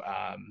to,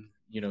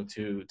 you know,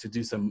 to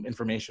do some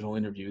informational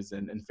interviews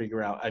and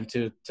figure out, and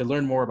to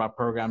learn more about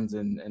programs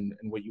and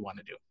what you want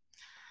to do.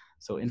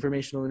 So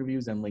informational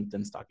interviews and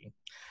LinkedIn stalking.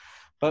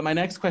 But my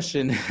next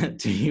question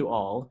to you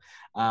all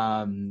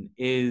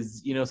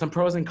is, you know, some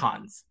pros and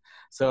cons.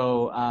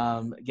 So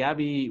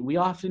Gabby, we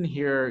often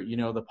hear, you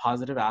know, the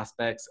positive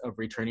aspects of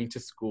returning to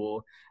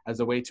school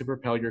as a way to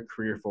propel your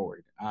career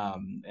forward.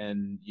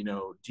 And, you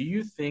know, do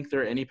you think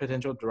there are any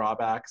potential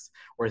drawbacks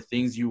or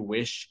things you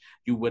wish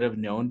you would have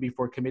known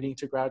before committing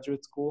to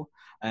graduate school?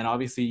 And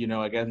obviously, you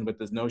know, again, with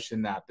this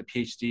notion that the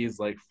PhD is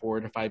like 4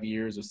 to 5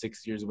 years or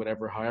 6 years or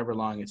whatever, however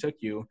long it took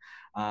you,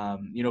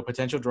 you know,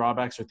 potential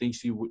drawbacks or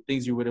things you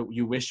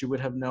wish you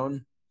would have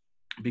known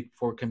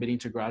before committing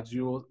to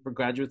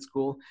graduate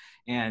school,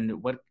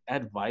 and what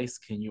advice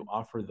can you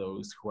offer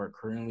those who are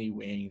currently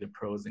weighing the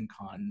pros and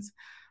cons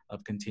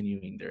of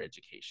continuing their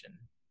education?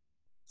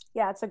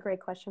 Yeah, it's a great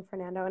question,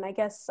 Fernando. And I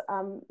guess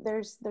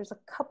there's a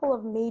couple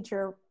of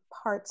major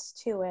parts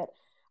to it.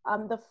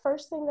 The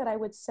first thing that I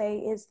would say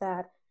is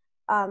that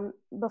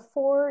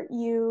before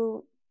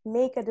you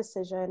make a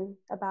decision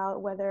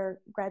about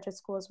whether graduate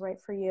school is right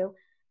for you,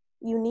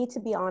 you need to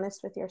be honest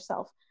with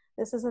yourself.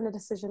 This isn't a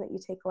decision that you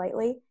take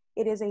lightly.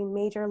 It is a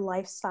major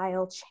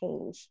lifestyle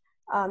change.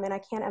 And I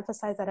can't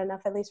emphasize that enough,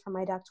 at least for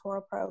my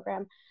doctoral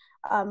program.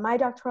 My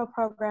doctoral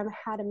program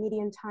had a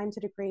median time to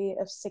degree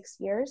of 6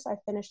 years. I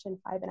finished in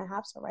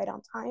 5.5, so right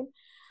on time.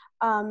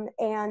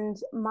 And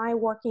my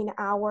working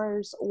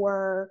hours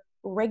were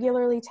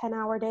regularly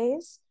 10-hour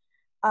days.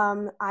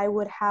 I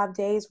would have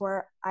days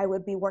where I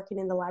would be working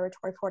in the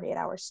laboratory 48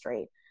 hours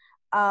straight.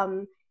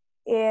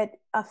 It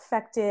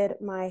affected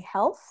my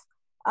health.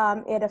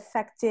 It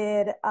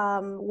affected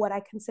what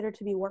I consider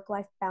to be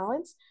work-life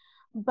balance,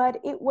 but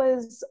it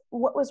was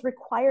what was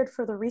required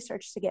for the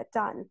research to get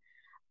done.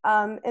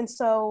 And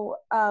so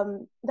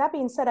that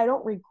being said, I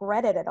don't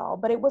regret it at all,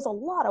 but it was a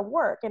lot of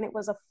work and it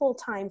was a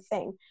full-time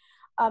thing.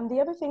 The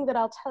other thing that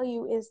I'll tell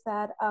you is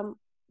that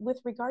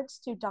with regards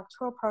to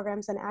doctoral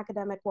programs and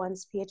academic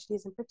ones,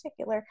 PhDs in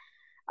particular,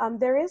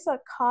 there is a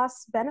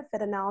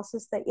cost-benefit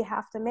analysis that you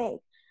have to make.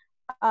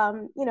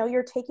 You know,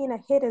 you're taking a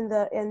hit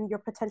in your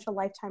potential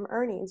lifetime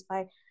earnings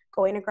by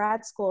going to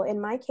grad school. In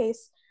my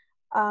case,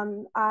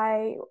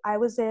 I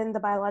was in the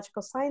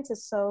biological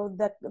sciences, so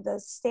the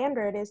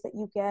standard is that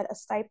you get a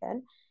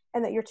stipend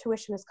and that your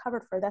tuition is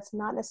covered for. That's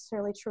not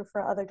necessarily true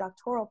for other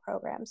doctoral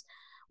programs.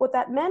 What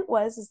that meant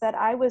is that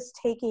I was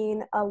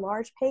taking a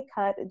large pay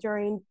cut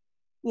during,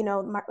 you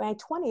know, my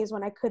 20s,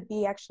 when I could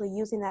be actually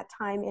using that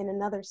time in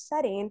another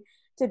setting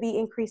to be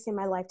increasing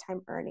my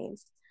lifetime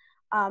earnings.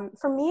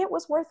 For me, it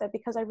was worth it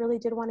because I really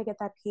did want to get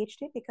that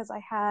PhD, because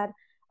I had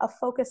a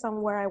focus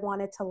on where I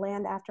wanted to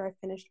land after I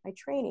finished my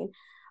training.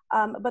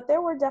 But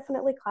there were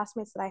definitely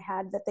classmates that I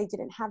had that they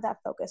didn't have that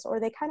focus,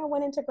 or they kind of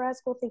went into grad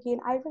school thinking,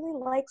 I really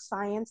like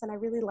science and I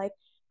really like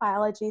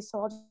biology,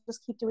 so I'll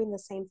just keep doing the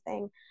same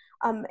thing.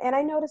 And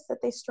I noticed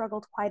that they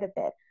struggled quite a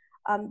bit.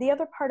 The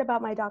other part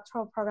about my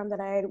doctoral program that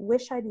I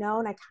wish I'd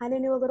known, I kind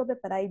of knew a little bit,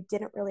 but I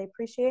didn't really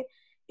appreciate,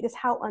 it is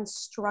how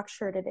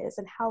unstructured it is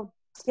and how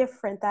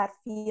different that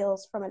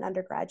feels from an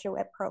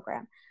undergraduate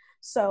program.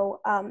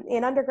 So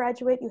in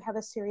undergraduate, you have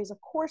a series of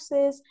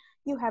courses,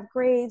 you have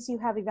grades, you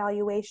have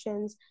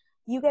evaluations.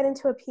 You get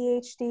into a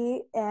PhD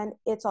and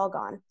it's all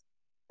gone.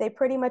 They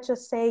pretty much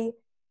just say,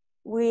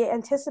 we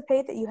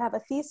anticipate that you have a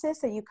thesis,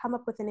 that you come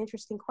up with an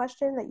interesting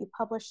question, that you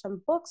publish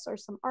some books or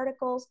some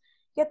articles,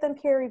 get them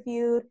peer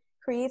reviewed,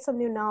 create some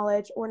new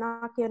knowledge. We're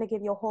not going to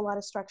give you a whole lot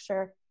of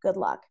structure. Good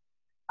luck.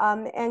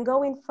 And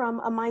going from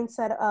a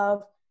mindset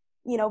of,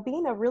 you know,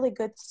 being a really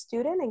good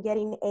student and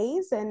getting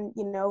A's and,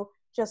 you know,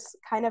 just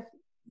kind of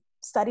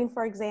studying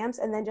for exams,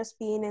 and then just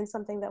being in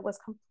something that was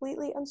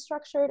completely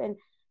unstructured and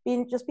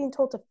being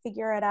told to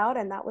figure it out,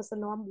 and that was the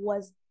norm,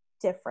 was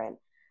different.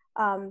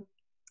 And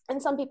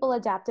some people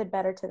adapted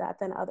better to that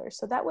than others.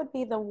 So that would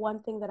be the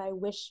one thing that I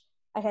wish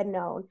I had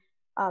known.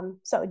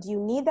 So do you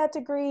need that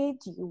degree?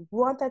 Do you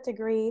want that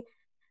degree?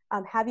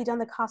 Have you done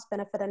the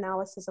cost-benefit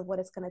analysis of what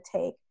it's going to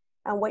take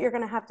and what you're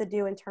going to have to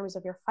do in terms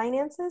of your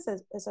finances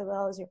as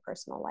well as your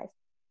personal life?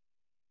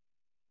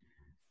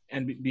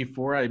 And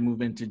before I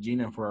move into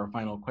Gina for our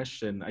final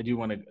question, I do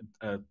want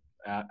to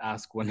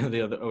ask one of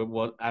the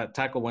other,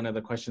 tackle one of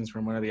the questions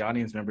from one of the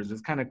audience members. It's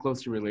kind of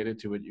closely related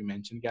to what you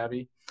mentioned,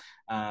 Gabby,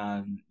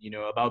 you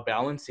know, about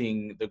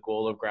balancing the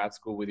goal of grad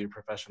school with your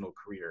professional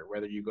career,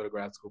 whether you go to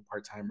grad school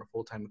part-time or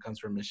full-time. It comes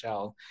from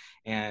Michelle.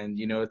 And,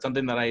 you know, it's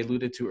something that I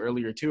alluded to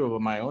earlier too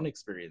about my own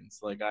experience.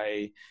 Like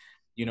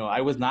you know,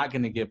 I was not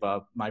going to give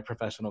up my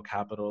professional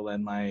capital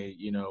and my,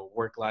 you know,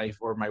 work life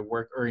or my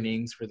work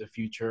earnings for the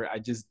future. I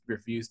just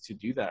refused to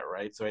do that,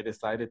 right? So I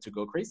decided to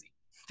go crazy.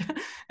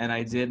 And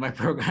I did my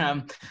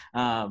program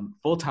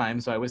full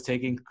time. So I was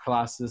taking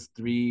classes,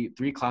 three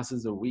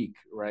classes a week,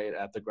 right,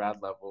 at the grad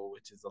level,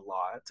 which is a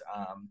lot.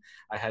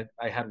 I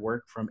had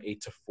work from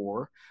 8 to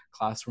 4,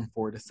 class from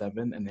 4 to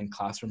 7, and then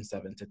class from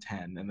 7 to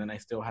 10. And then I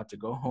still had to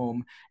go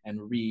home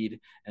and read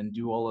and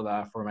do all of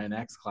that for my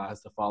next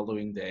class the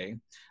following day.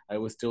 I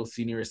was still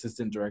senior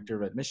assistant director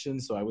of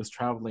admissions, so I was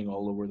traveling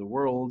all over the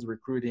world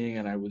recruiting,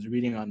 and I was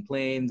reading on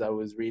planes. I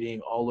was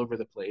reading all over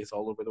the place,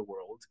 all over the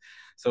world.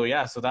 So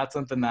yeah, so that's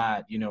something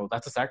that, you know,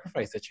 that's a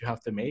sacrifice that you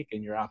have to make,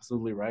 and you're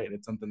absolutely right.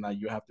 It's something that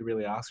you have to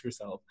really ask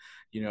yourself,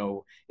 you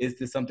know, is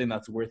this something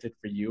that's worth it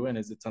for you, and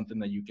is it something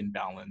that you can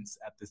balance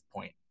at this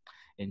point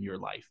in your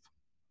life?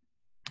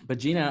 But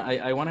Gina,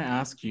 I want to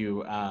ask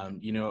you,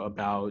 you know,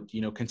 about,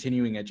 you know,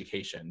 continuing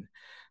education.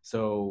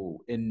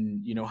 So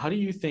you know, how do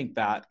you think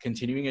that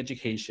continuing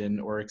education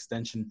or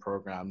extension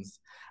programs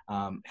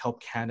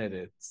help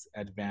candidates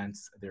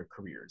advance their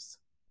careers?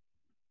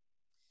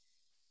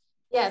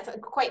 Yes,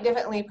 quite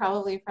differently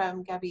probably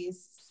from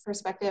Gabby's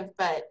perspective,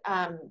 but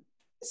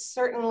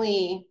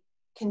certainly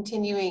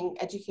continuing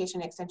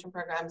education extension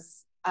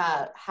programs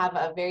have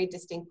a very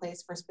distinct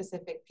place for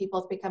specific people.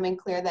 It's becoming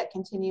clear that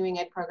continuing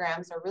ed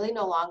programs are really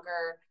no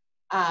longer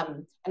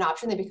an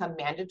option. They become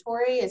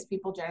mandatory as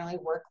people generally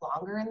work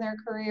longer in their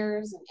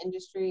careers, and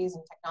industries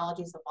and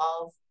technologies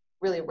evolve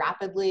really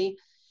rapidly.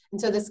 And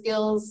so the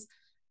skills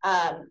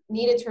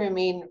needed to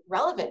remain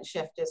relevant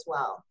shift as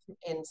well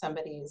in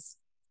somebody's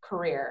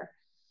career.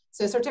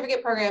 So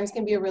certificate programs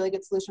can be a really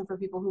good solution for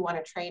people who want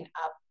to train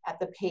up at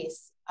the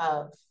pace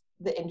of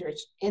the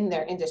in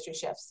their industry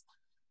shifts.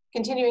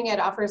 Continuing ed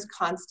offers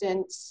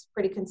constant,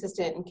 pretty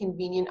consistent and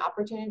convenient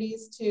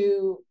opportunities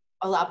to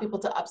allow people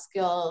to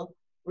upskill,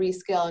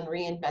 reskill, and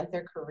reinvent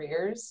their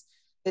careers.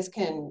 This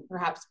can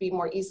perhaps be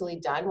more easily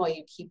done while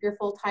you keep your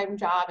full-time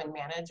job and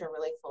manage a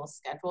really full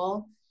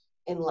schedule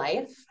in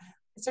life.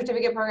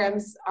 Certificate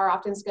programs are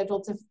often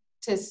scheduled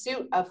to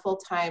suit a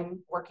full-time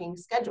working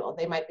schedule.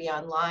 They might be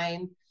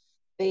online.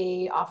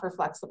 They offer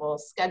flexible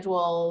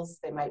schedules.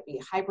 They might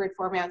be hybrid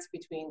formats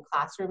between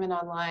classroom and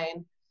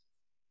online.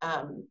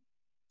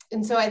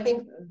 And so I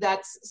think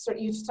that's sort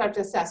of, you start to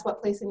assess what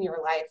place in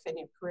your life and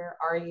your career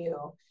are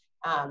you.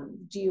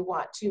 Do you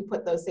want to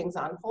put those things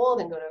on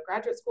hold and go to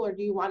graduate school, or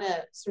do you want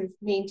to sort of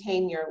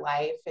maintain your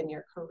life and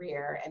your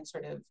career and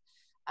sort of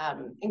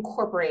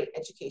incorporate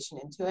education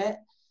into it?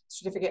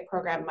 Certificate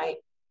program might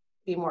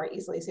be more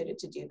easily suited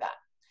to do that.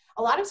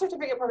 A lot of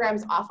certificate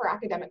programs offer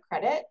academic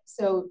credit,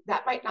 so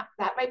that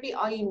might be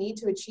all you need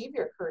to achieve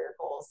your career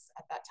goals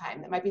at that time.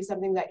 That might be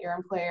something that your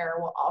employer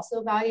will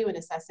also value in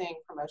assessing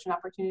promotion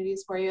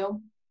opportunities for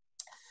you.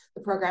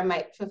 The program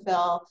might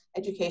fulfill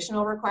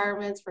educational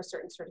requirements for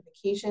certain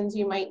certifications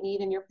you might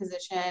need in your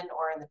position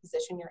or in the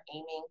position you're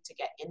aiming to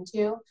get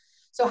into.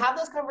 So have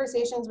those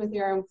conversations with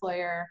your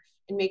employer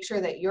and make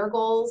sure that your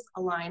goals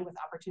align with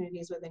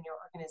opportunities within your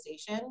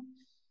organization.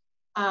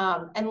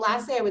 And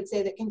lastly, I would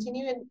say that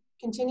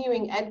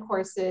continuing ed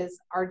courses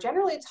are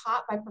generally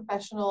taught by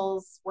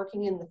professionals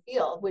working in the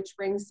field, which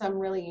brings some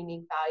really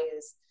unique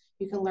values.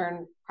 You can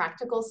learn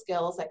practical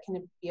skills that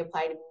can be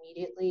applied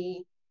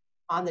immediately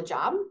on the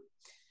job.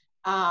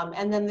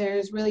 And then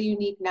there's really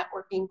unique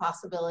networking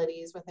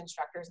possibilities with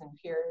instructors and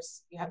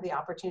peers. You have the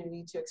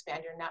opportunity to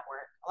expand your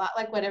network, a lot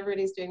like what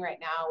everybody's doing right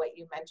now, what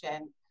you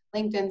mentioned,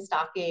 LinkedIn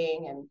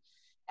stalking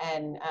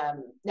and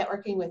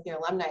networking with your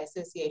alumni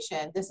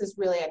association. This is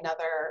really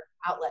another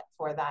outlet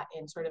for that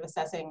in sort of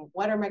assessing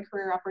what are my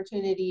career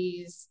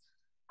opportunities?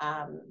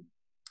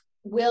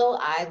 Will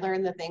I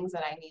learn the things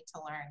that I need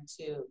to learn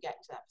to get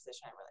into that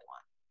position I really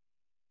want?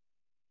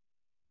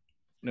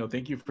 No,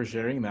 thank you for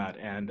sharing that.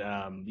 And,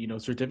 you know,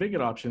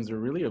 certificate options are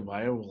really a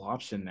viable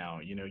option now.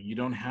 You know, you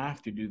don't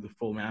have to do the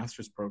full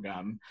master's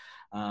program,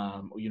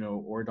 you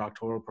know, or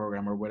doctoral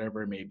program or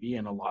whatever it may be.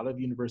 And a lot of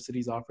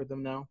universities offer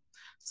them now.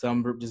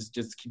 Some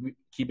just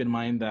keep in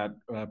mind that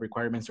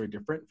requirements are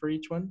different for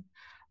each one.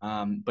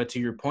 But to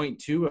your point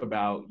too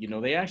about, you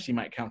know, they actually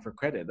might count for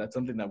credit. That's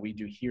something that we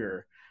do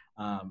here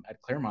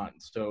at Claremont.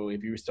 So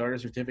if you start a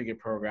certificate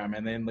program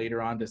and then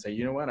later on decide,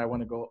 you know what, I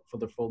want to go for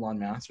the full-on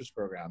master's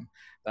program,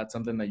 that's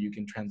something that you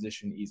can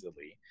transition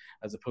easily,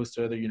 as opposed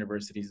to other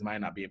universities might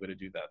not be able to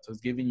do that. So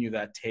it's giving you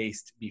that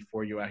taste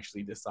before you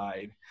actually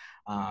decide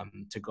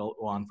to go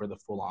on for the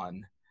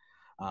full-on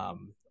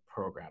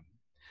program.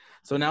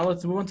 So now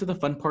let's move on to the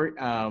fun part.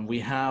 We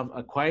have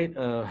quite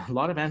a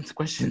lot of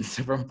questions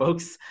from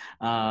folks.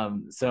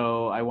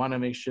 So I want to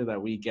make sure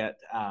that we get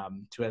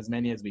to as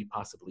many as we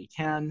possibly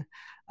can.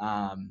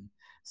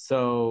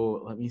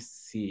 So let me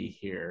see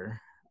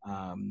here.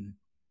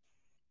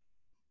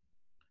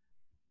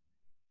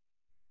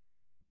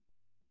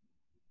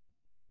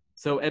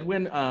 So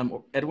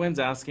Edwin's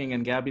asking,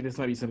 and Gabby, this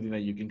might be something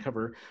that you can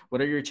cover. What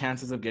are your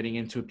chances of getting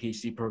into a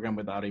PhD program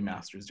without a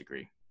master's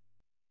degree?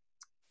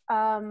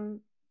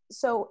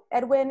 So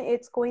Edwin,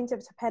 it's going to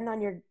depend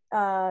on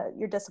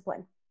your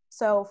discipline.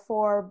 So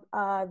for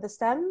the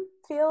STEM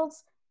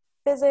fields,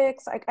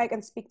 physics, I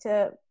can speak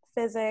to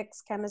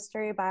physics,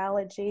 chemistry,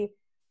 biology,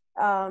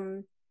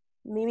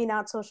 maybe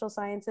not social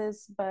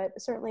sciences, but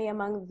certainly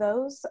among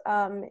those,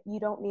 you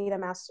don't need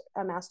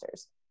a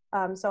master's.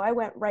 So I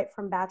went right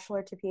from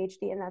bachelor to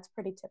PhD, and that's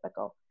pretty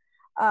typical.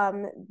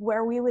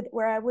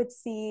 Where I would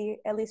see,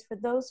 at least for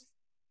those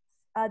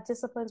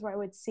disciplines where I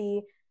would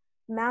see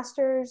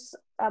masters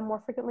more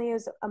frequently,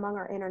 is among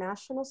our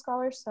international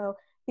scholars. So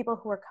people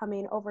who are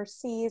coming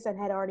overseas and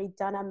had already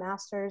done a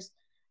master's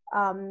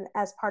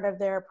as part of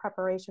their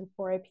preparation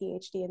for a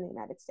PhD in the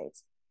United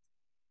States.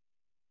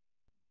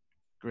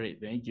 Great,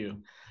 thank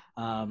you.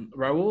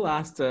 Raul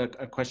asked a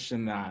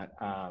question that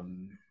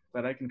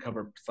I can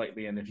cover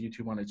slightly, and if you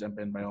two want to jump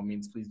in, by all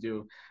means, please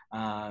do.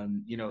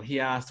 He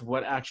asked,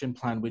 what action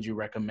plan would you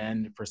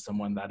recommend for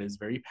someone that is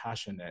very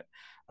passionate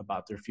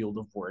about their field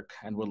of work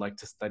and would like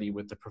to study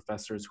with the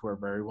professors who are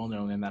very well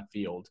known in that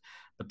field,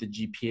 but the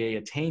GPA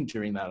attained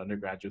during that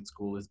undergraduate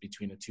school is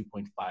between a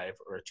 2.5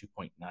 or a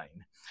 2.9?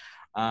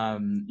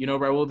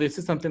 Raul, this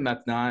is something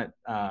that's not,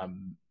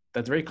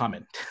 that's very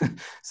common.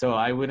 So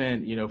I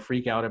wouldn't,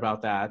 freak out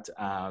about that.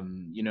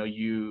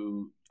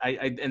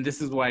 And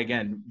this is why,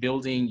 again,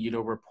 building,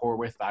 rapport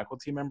with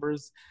faculty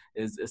members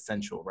is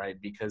essential, right?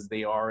 Because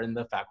they are in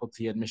the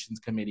faculty admissions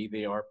committee,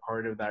 they are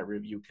part of that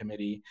review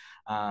committee,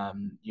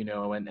 and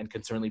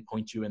can certainly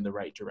point you in the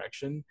right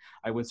direction.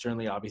 I would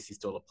certainly obviously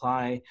still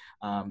apply.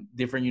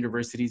 Different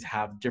universities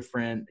have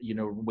different,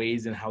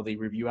 ways in how they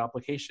review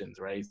applications,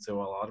 right?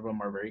 So a lot of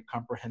them are very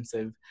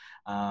comprehensive.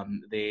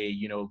 They,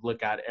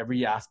 look at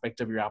every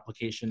aspect of your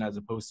application as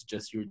opposed to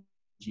just your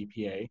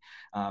GPA.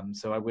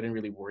 So I wouldn't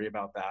really worry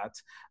about that.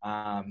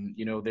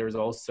 There's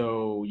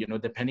also,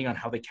 depending on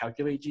how they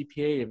calculate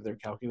GPA, if they're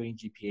calculating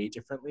GPA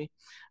differently,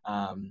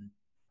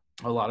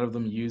 a lot of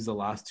them use the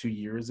last 2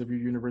 years of your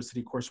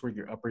university coursework,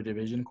 your upper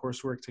division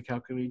coursework, to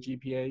calculate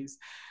GPAs.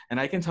 And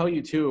I can tell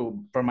you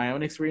too, from my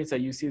own experience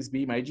at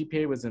UCSB, my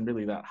GPA wasn't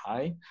really that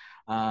high,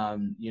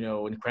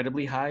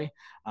 incredibly high.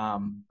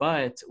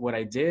 But what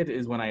I did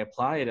is when I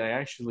applied, I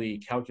actually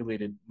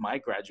calculated my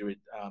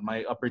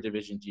my upper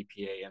division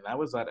GPA, and that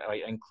was what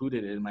I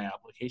included in my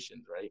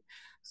applications, right?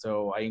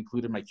 So I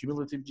included my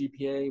cumulative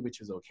GPA,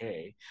 which is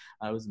okay.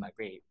 It wasn't that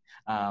great.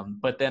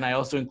 But then I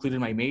also included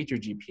my major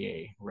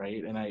GPA,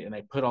 right? And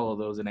I put all of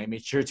those, and I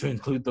made sure to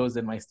include those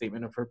in my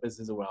statement of purpose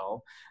as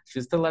well,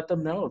 just to let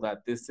them know that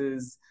this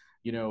is,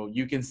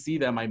 you can see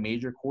that my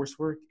major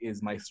coursework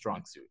is my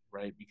strong suit,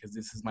 right? Because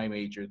this is my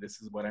major,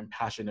 this is what I'm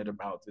passionate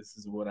about, this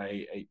is what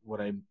I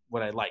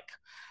like,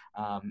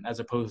 as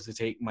opposed to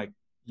take my,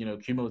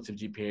 cumulative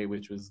GPA,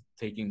 which was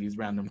taking these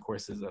random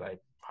courses that I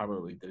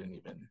probably didn't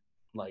even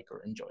like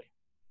or enjoy.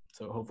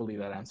 So hopefully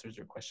that answers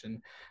your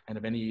question. And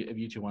if any of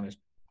you two want to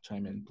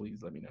chime in,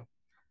 please let me know.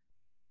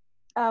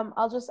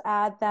 I'll just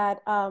add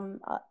that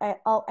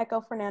I'll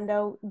echo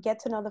Fernando, get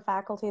to know the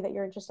faculty that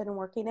you're interested in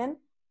working in.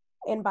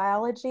 In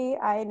biology,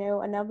 I know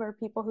a number of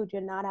people who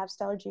did not have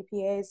stellar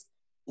GPAs,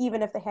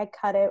 even if they had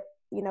cut it,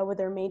 with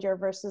their major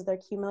versus their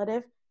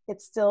cumulative,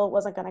 it still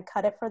wasn't going to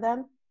cut it for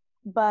them.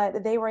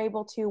 But they were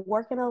able to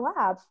work in a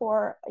lab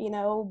for,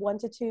 1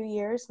 to 2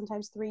 years,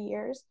 sometimes 3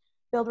 years,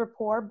 build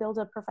rapport, build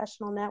a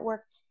professional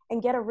network,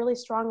 and get a really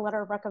strong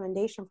letter of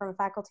recommendation from a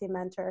faculty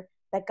mentor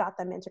that got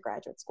them into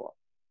graduate school.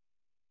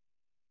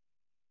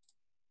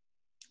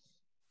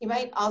 You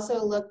might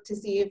also look to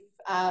see if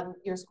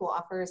your school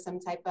offers some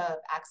type of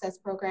access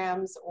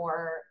programs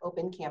or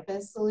open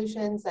campus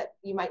solutions that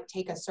you might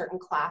take a certain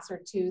class or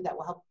two that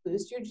will help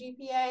boost your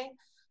GPA,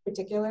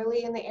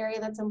 particularly in the area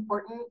that's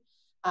important.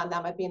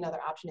 That might be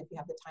another option if you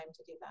have the time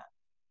to do that.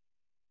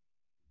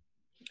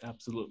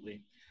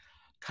 Absolutely.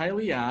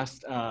 Kylie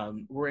asked,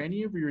 were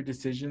any of your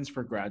decisions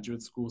for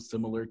graduate school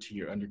similar to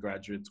your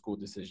undergraduate school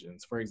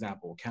decisions? For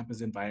example,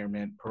 campus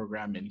environment,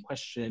 program in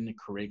question,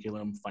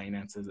 curriculum,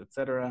 finances,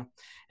 etc.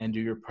 And do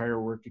your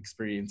prior work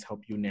experience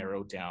help you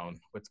narrow down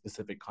what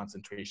specific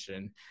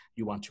concentration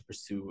you want to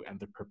pursue and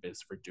the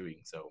purpose for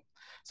doing so?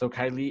 So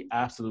Kylie,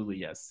 absolutely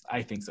yes,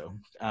 I think so.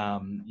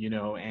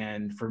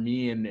 And for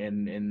me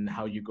and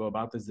how you go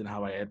about this and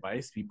how I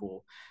advise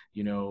people,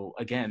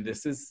 again,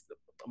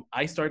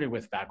 I started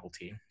with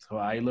faculty. So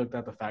I looked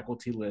at the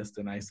faculty list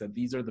and I said,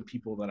 these are the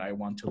people that I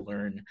want to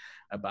learn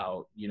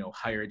about,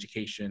 higher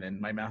education. And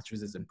my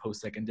master's is in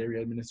post-secondary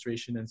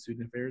administration and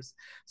student affairs.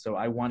 So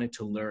I wanted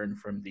to learn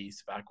from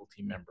these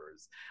faculty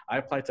members. I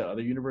applied to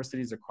other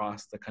universities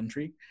across the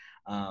country.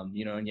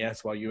 And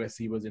yes, while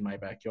USC was in my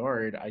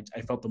backyard,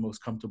 I felt the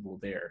most comfortable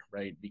there,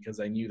 right? Because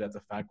I knew that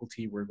the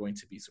faculty were going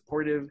to be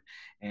supportive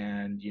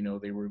and,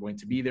 they were going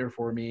to be there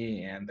for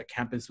me, and the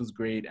campus was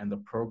great and the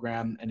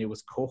program, and it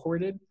was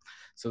cohorted.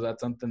 So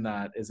that's something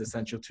that is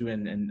essential too,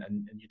 and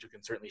you two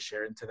can certainly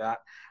share into that.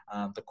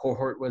 The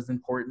cohort was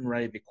important,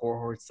 right? The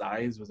cohort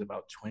size was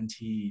about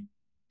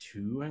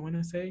 22, I want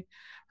to say.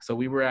 So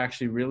we were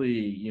actually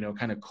really,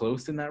 kind of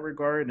close in that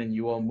regard, and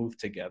you all moved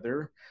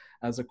together.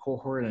 as a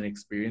cohort and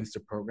experienced the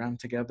program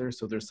together.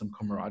 So there's some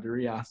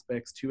camaraderie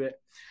aspects to it.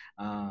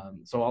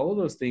 So all of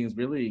those things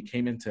really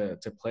came into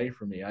play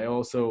for me. I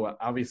also,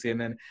 obviously,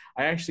 and then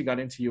I actually got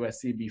into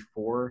USC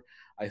before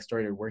I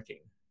started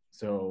working.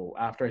 So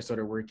after I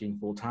started working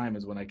full time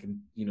is when I can,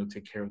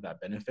 take care of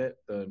that benefit,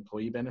 the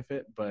employee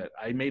benefit. But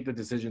I made the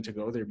decision to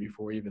go there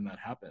before even that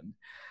happened.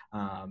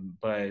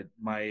 But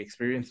my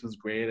experience was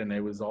great, and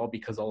it was all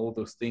because all of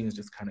those things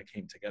just kind of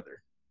came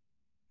together.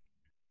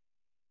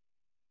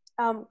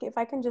 If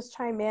I can just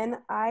chime in,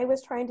 I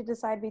was trying to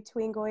decide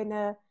between going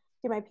to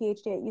do my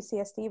PhD at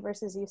UCSD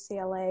versus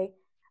UCLA.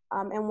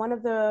 And one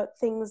of the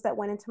things that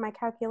went into my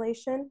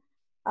calculation,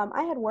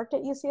 I had worked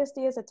at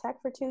UCSD as a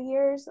tech for 2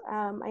 years.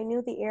 I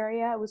knew the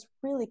area, I was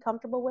really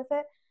comfortable with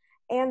it.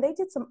 And they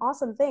did some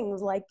awesome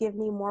things like give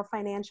me more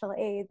financial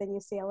aid than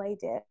UCLA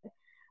did.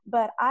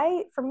 But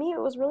for me,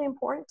 it was really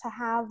important to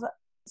have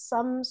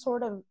some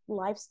sort of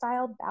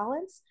lifestyle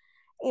balance.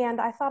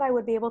 And I thought I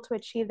would be able to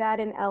achieve that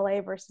in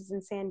LA versus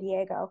in San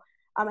Diego.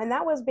 And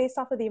that was based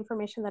off of the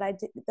information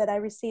that I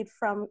received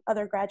from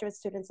other graduate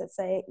students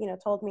that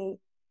told me,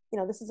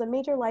 this is a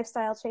major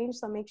lifestyle change.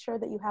 So make sure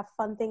that you have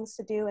fun things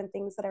to do and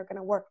things that are going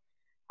to work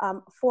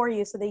for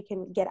you so that you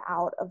can get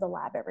out of the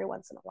lab every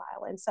once in a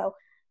while. And so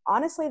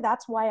honestly,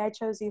 that's why I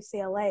chose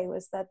UCLA,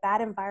 was that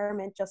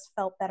environment just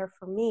felt better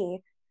for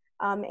me.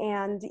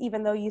 And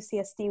even though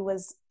UCSD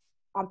was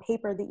on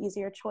paper the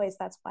easier choice,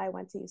 that's why I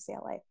went to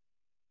UCLA.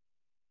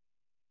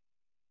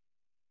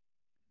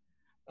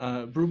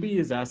 Ruby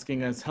is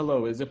asking us,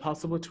 hello, is it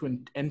possible to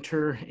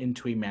enter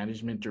into a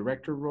management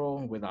director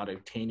role without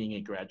obtaining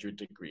a graduate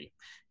degree?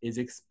 Is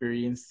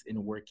experience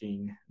in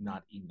working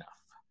not enough?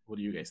 What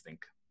do you guys think?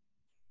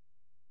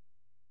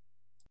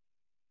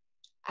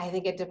 I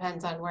think it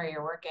depends on where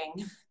you're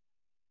working.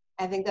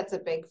 I think that's a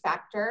big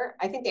factor.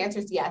 I think the answer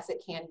is yes,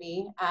 it can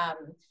be.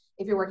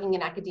 If you're working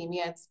in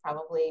academia, it's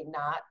probably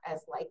not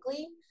as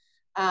likely.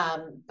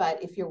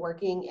 But if you're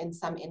working in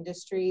some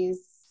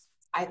industries,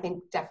 I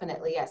think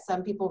definitely, yes.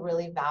 Some people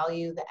really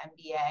value the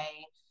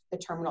MBA, the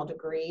terminal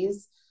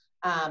degrees,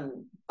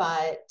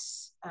 but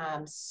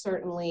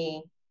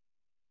certainly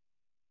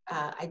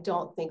I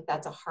don't think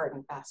that's a hard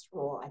and fast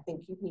rule. I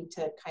think you need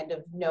to kind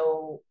of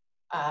know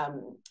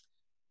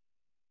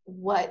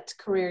what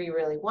career you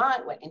really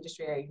want, what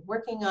industry are you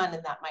working on,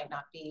 and that might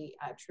not be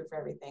true for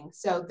everything.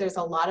 So there's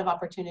a lot of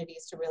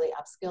opportunities to really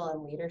upskill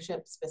in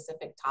leadership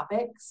specific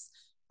topics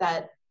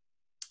that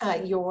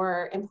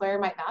your employer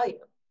might value.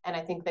 And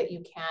I think that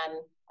you can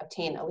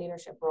obtain a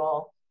leadership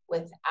role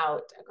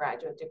without a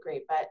graduate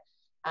degree, but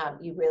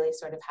you really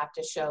sort of have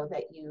to show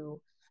that you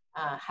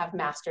have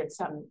mastered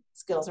some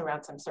skills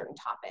around some certain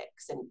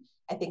topics. And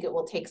I think it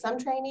will take some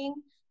training.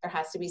 There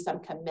has to be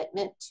some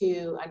commitment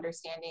to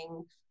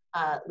understanding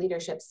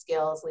leadership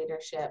skills,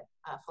 leadership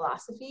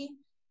philosophy.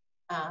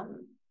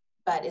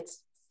 But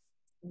it's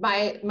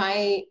my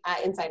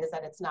insight is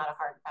that it's not a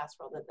hard and fast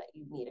rule that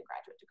you need a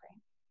graduate degree.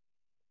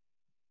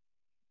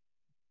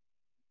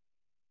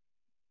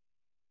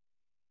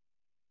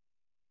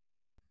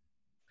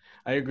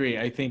 I agree.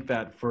 I think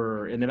that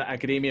in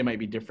academia it might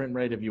be different,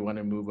 right? If you want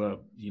to move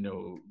up,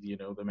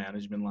 the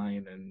management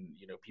line, and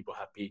people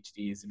have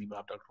PhDs and people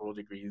have doctoral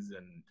degrees,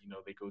 and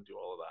they go do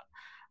all of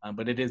that.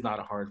 But it is not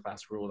a hard,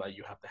 fast rule that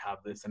you have to have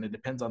this, and it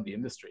depends on the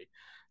industry.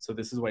 So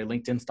this is why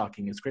LinkedIn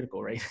stalking is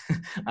critical, right?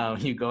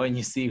 You go and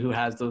you see who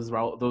has those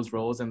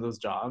roles and those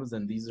jobs,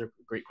 and these are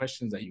great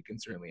questions that you can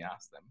certainly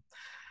ask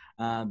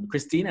them.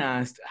 Christina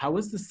asked, how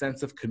was the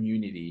sense of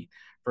community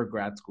for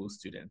grad school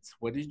students?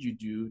 What did you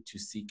do to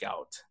seek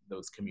out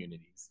those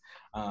communities?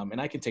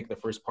 And I can take the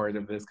first part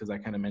of this because I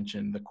kind of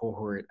mentioned the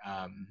cohort,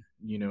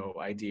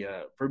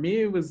 idea. For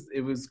me, it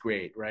was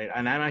great, right?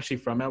 And I'm actually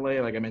from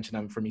LA. Like I mentioned,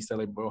 I'm from East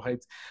LA, Boyle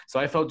Heights. So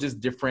I felt just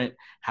different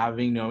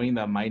knowing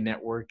that my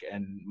network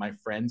and my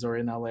friends are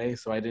in LA.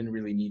 So I didn't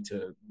really need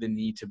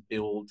to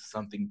build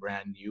something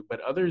brand new,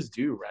 but others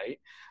do, right?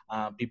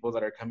 People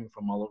that are coming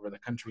from all over the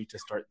country to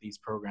start these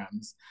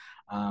programs.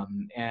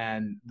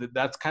 And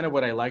that's kind of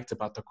what I liked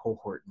about the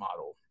cohort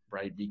model,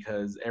 right?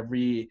 Because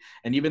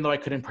and even though I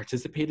couldn't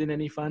participate in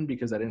any fun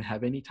because I didn't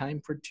have any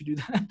time to do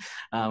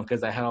that,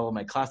 because I had all of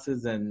my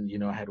classes and,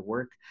 I had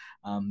work,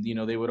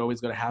 they would always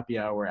go to happy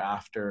hour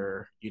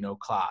after,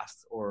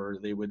 class, or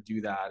they would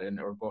do that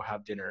or go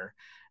have dinner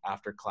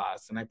after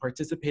class. And I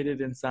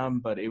participated in some,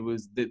 but it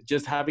was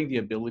just having the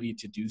ability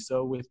to do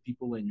so with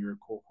people in your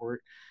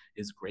cohort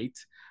is great.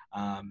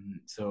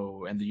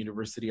 And the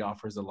university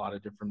offers a lot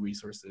of different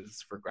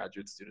resources for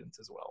graduate students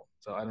as well.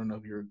 So I don't know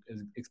if your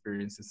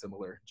experience is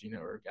similar, Gina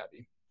or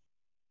Gabby.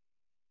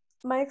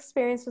 My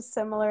experience was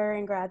similar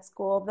in grad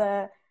school.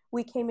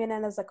 We came in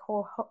as a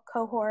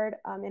cohort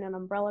in an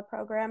umbrella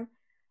program.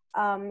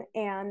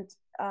 And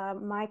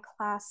my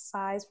class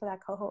size for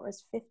that cohort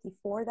was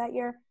 54 that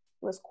year.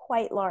 It was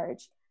quite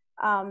large.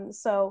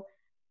 So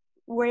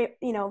we,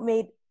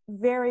 made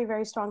very,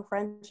 very strong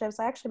friendships.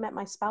 I actually met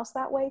my spouse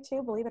that way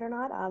too, believe it or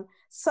not.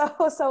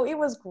 So it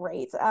was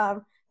great.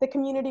 The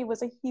community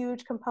was a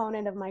huge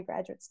component of my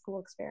graduate school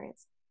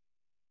experience.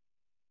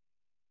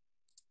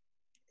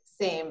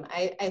 Same.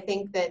 I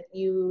think that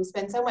you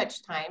spend so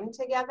much time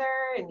together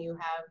and you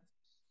have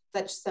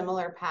such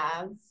similar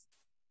paths.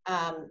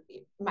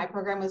 My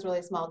program was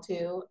really small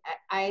too.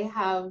 I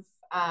have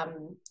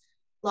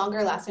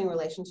longer lasting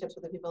relationships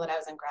with the people that I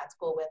was in grad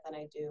school with than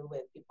I do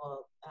with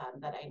people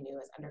that I knew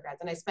as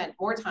undergrads. And I spent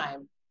more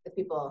time with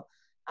people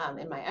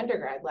in my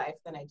undergrad life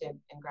than I did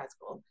in grad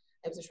school.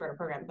 It was a shorter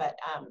program, but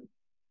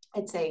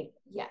I'd say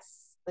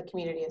yes, the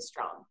community is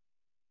strong,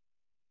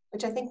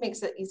 which I think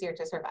makes it easier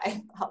to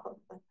survive all of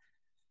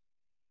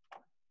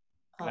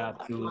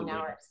the long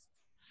hours.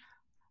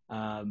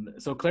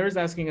 So Claire is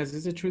asking us,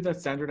 is it true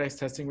that standardized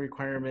testing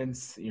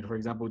requirements, for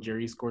example,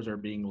 GRE scores are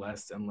being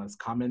less and less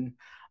common?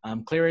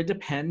 Claire, it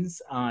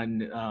depends on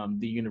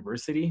the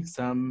university.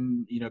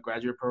 Some,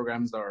 graduate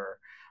programs are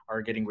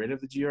getting rid of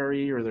the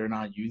GRE, or they're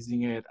not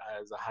using it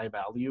as a high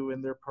value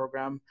in their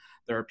program.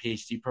 There are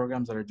PhD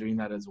programs that are doing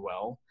that as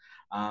well.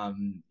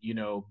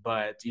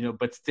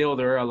 But still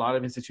there are a lot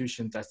of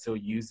institutions that still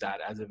use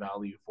that as a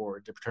value for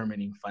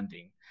determining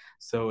funding.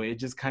 So it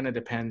just kind of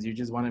depends. You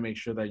just want to make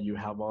sure that you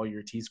have all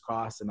your T's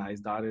crossed and I's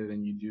dotted,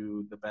 and you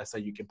do the best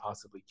that you can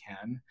possibly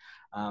can.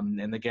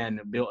 And again,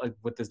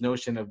 with this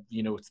notion of,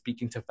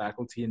 speaking to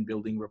faculty and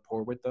building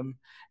rapport with them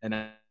and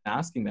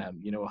asking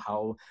them,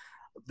 how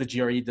the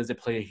GRE, does it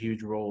play a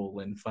huge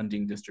role in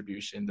funding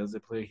distribution? Does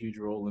it play a huge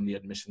role in the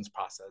admissions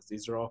process?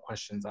 These are all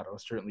questions that are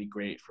certainly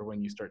great for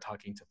when you start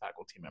talking to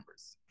faculty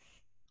members.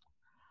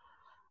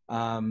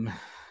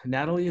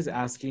 Natalie is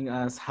asking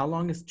us, how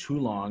long is too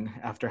long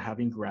after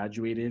having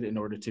graduated in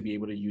order to be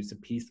able to use a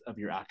piece of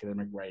your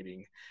academic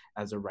writing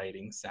as a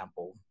writing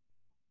sample?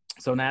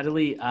 So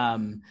Natalie,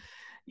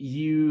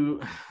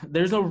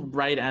 there's no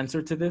right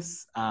answer to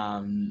this,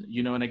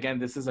 and again,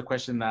 this is a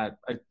question that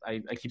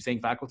I keep saying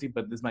faculty,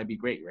 but this might be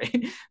great,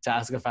 right? To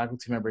ask a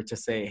faculty member to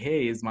say,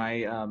 hey, is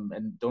my,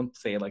 and don't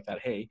say it like that,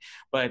 hey,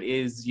 but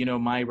is,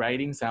 my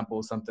writing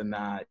sample something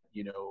that,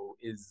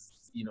 is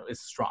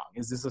strong?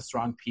 Is this a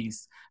strong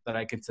piece that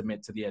I can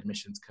submit to the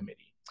admissions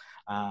committee?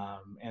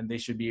 And they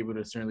should be able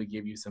to certainly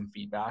give you some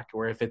feedback.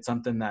 Or if it's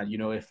something that,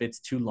 if it's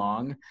too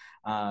long,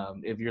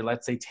 if you're,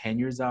 let's say, 10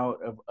 years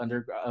out of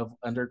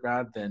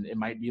undergrad, then it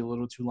might be a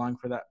little too long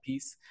for that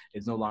piece.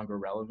 It's no longer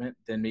relevant.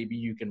 Then maybe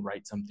you can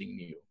write something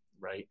new,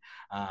 right?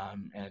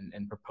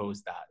 And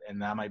propose that. And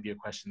that might be a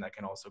question that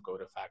can also go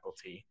to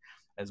faculty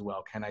as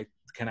well. Can I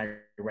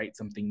write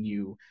something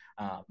new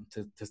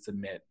to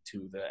submit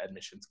to the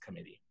admissions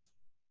committee?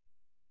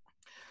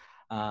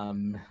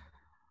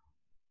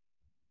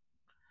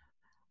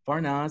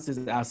 Farnaz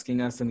is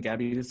asking us, and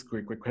Gabby, this is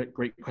a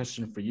great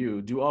question for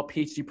you. Do all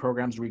PhD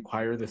programs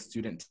require the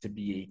student to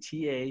be a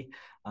TA,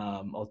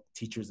 or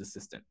teacher's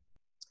assistant?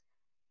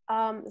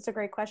 It's a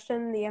great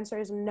question. The answer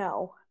is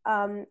no.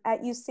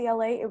 At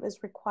UCLA, it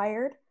was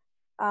required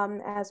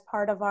as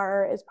part of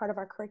our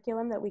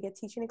curriculum that we get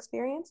teaching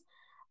experience.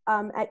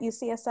 At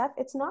UCSF,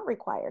 it's not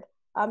required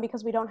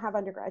because we don't have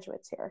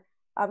undergraduates here.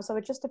 So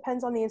it just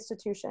depends on the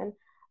institution.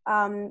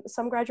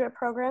 Some graduate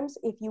programs,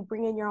 if you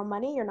bring in your own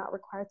money, you're not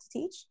required to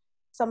teach.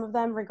 Some of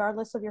them,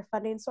 regardless of your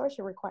funding source,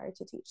 you're required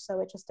to teach. So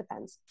it just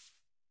depends.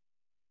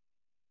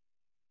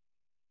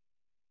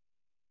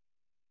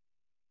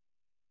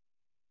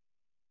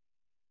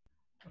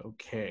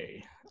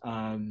 Okay.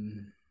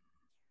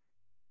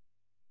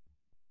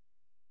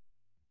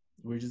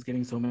 We're just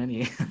getting so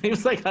many. It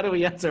was like, how do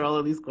we answer all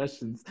of these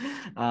questions?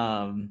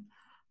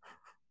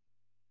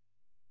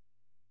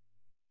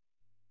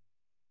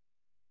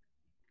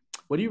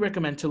 What do you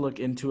recommend to look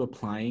into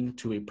applying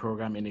to a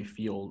program in a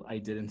field I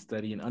didn't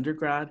study in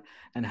undergrad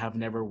and have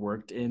never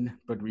worked in,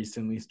 but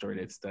recently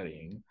started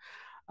studying?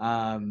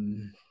 I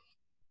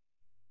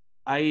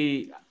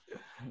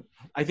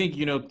think,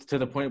 to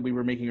the point we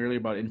were making earlier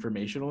about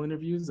informational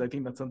interviews, I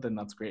think that's something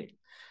that's great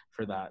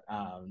for that,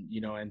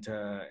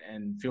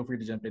 and feel free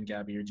to jump in,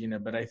 Gabby or Gina,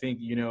 but I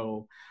think,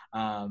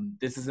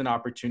 this is an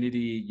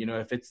opportunity,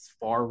 if it's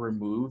far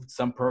removed,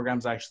 some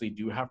programs actually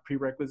do have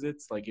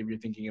prerequisites. Like if you're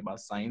thinking about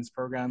science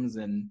programs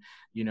and,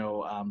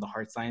 the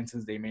hard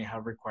sciences, they may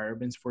have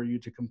requirements for you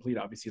to complete,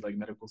 obviously, like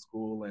medical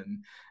school,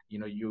 and,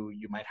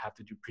 you might have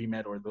to do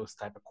pre-med or those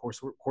type of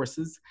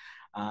courses,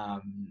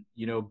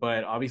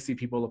 but obviously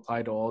people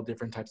apply to all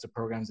different types of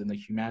programs in the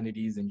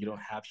humanities, and you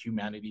don't have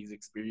humanities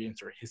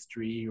experience or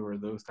history or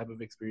those type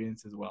of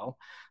experience as well.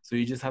 So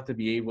you just have to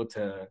be able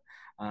to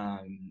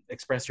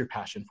express your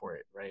passion for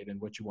it, right?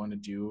 And what you want to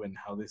do and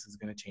how this is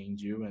going to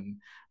change you. And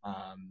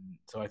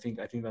so I think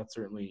that's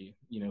certainly,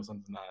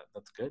 something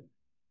that's good.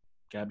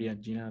 Gabby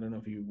and Gina, I don't know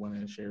if you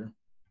want to share.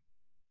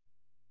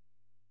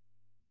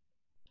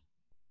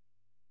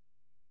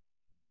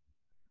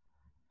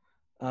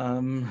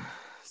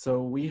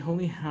 So we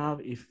only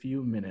have a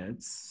few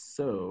minutes,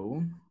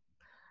 so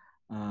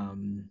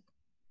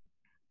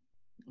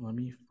let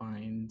me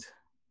find,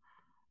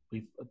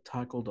 we've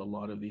tackled a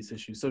lot of these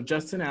issues. So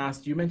Justin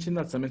asked, you mentioned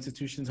that some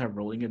institutions have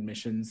rolling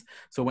admissions.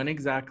 So when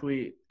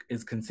exactly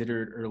is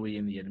considered early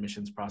in the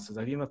admissions process?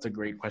 I think that's a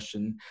great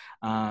question.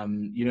 A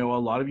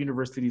lot of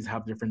universities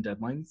have different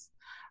deadlines.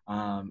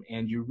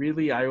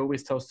 And I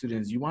always tell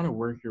students, you want to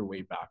work your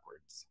way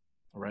backwards.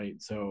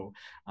 right? So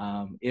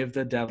if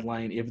the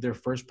deadline, if their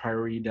first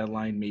priority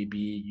deadline may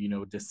be, you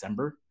know,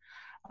 December,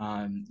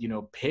 you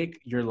know, pick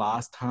your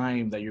last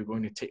time that you're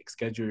going to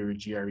schedule your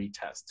GRE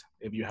test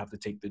if you have to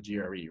take the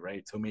GRE,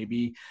 right? So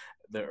maybe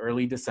the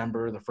early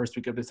December, the first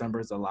week of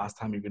December is the last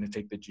time you're going to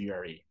take the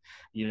GRE.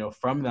 You know,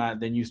 from that,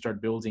 then you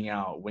start building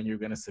out when you're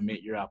going to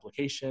submit your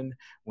application,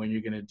 when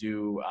you're going to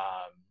do,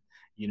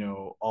 you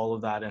know, all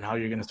of that, and how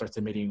you're going to start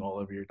submitting all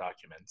of your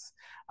documents.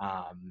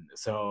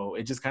 So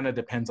it just kind of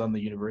depends on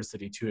the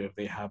university too. If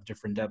they have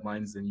different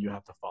deadlines, then you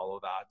have to follow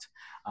that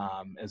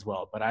as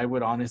well. But I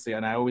would honestly,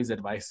 and I always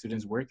advise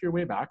students, work your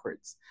way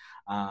backwards,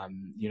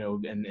 you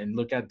know, and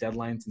look at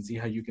deadlines and see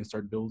how you can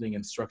start building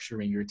and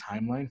structuring your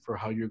timeline for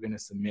how you're going to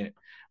submit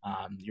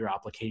your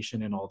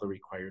application and all the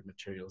required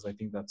materials. I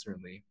think that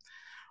certainly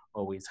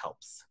always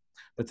helps.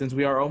 But since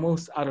we are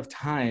almost out of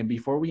time,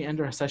 before we end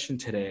our session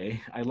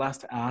today, I'd like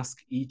to ask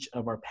each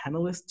of our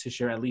panelists to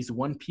share at least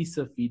one piece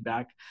of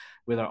feedback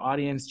with our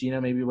audience. Gina,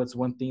 maybe what's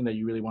one thing that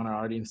you really want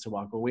our audience to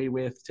walk away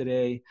with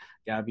today?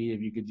 Gabby,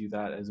 if you could do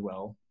that as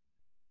well.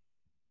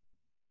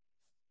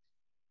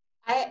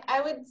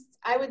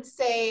 I would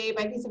say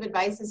my piece of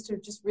advice is to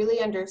just really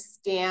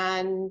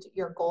understand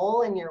your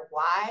goal and your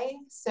why.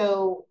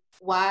 So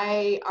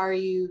why are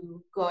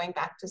you going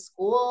back to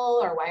school,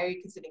 or why are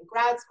you considering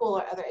grad school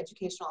or other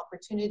educational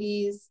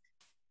opportunities?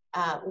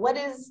 What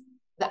is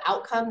the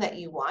outcome that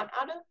you want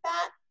out of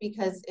that?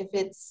 Because if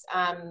it's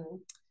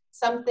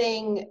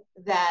something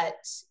that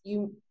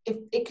if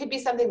it could be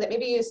something that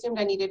maybe you assumed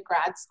I needed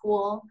grad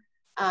school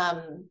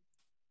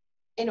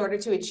in order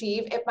to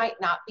achieve, it might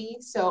not be.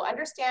 So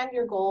understand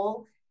your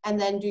goal and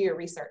then do your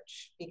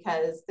research,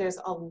 because there's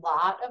a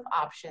lot of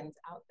options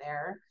out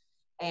there.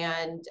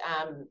 And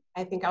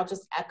I think I'll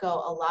just echo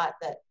a lot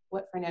that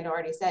what Fernando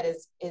already said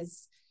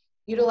is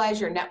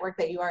utilize your network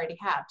that you already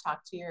have.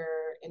 Talk to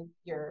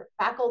your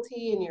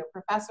faculty and your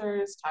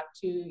professors, talk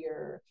to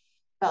your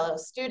fellow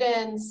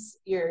students,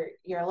 your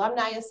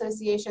alumni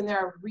association. There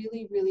are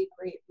really, really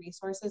great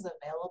resources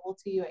available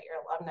to you at your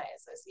alumni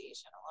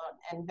association alone.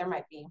 And there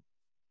might be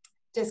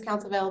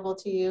discounts available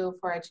to you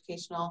for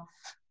educational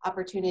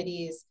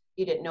opportunities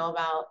you didn't know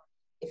about.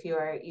 If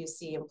you're a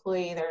UC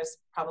employee, there's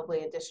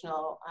probably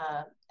additional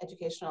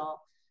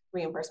educational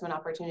reimbursement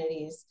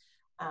opportunities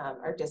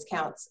or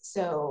discounts.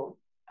 So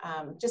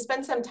just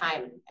spend some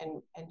time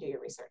and do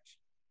your research.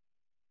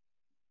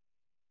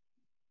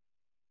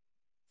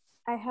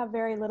 I have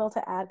very little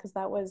to add because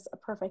that was a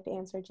perfect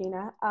answer,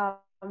 Gina.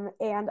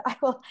 And I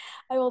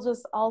will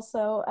just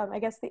also, I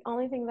guess the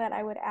only thing that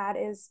I would add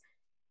is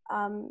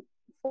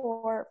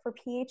for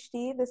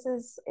PhD,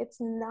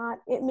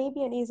 it may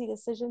be an easy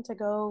decision to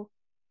go,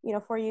 you know,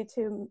 for you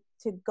to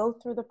go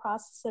through the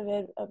process of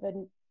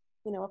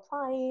you know,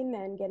 applying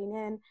and getting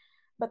in,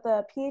 but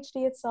the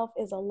PhD itself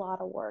is a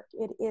lot of work.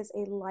 It is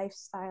a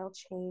lifestyle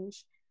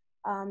change,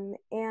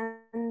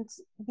 and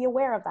be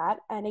aware of that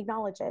and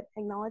acknowledge it.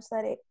 Acknowledge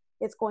that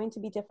it's going to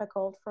be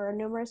difficult for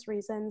numerous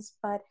reasons,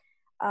 but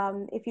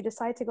if you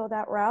decide to go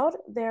that route,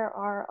 there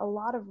are a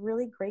lot of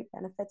really great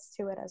benefits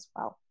to it as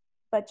well.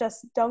 But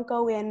just don't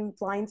go in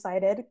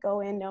blindsided, go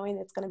in knowing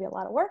it's going to be a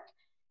lot of work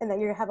and that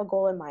you have a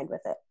goal in mind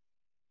with it.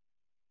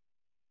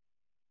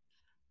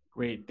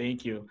 Great,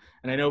 thank you.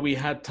 And I know we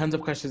had tons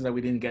of questions that we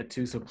didn't get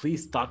to, so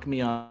please stalk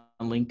me on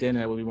LinkedIn and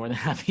I will be more than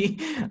happy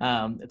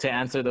to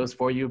answer those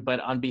for you. But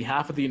on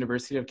behalf of the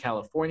University of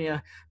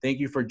California, thank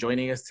you for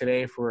joining us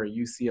today for our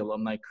UC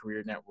Alumni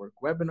Career Network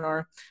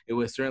webinar. It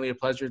was certainly a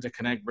pleasure to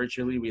connect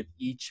virtually with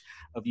each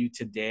of you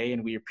today,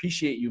 and we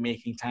appreciate you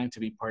making time to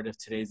be part of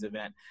today's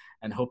event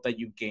and hope that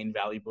you've gained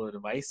valuable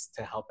advice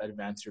to help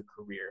advance your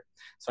career.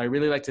 So I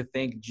really like to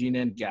thank Gina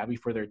and Gabby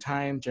for their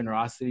time,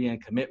 generosity, and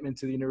commitment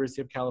to the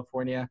University of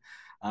California.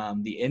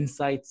 The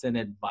insights and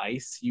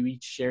advice you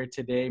each shared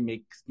today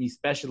makes me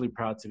especially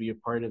proud to be a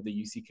part of the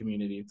UC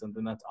community. It's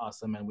something that's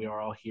awesome, and we are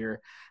all here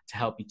to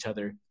help each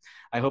other.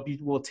 I hope you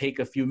will take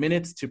a few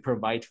minutes to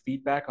provide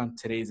feedback on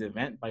today's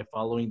event by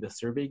following the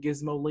Survey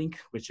Gizmo link,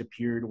 which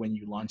appeared when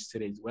you launched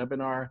today's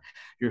webinar.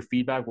 Your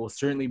feedback will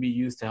certainly be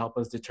used to help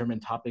us determine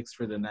topics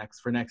for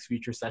next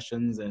future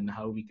sessions and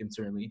how we can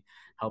certainly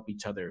help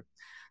each other.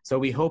 So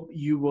we hope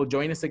you will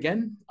join us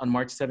again on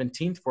March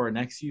 17th for our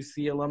next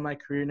UC Alumni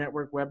Career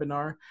Network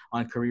webinar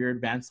on career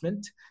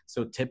advancement.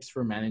 So tips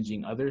for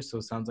managing others. So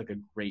it sounds like a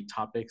great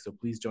topic. So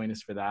please join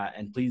us for that.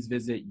 And please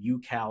visit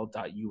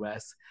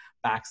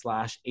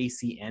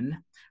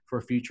ucal.us/ACN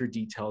for future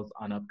details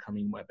on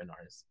upcoming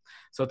webinars.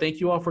 So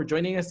thank you all for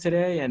joining us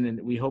today, and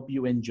we hope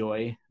you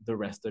enjoy the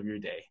rest of your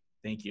day.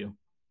 Thank you.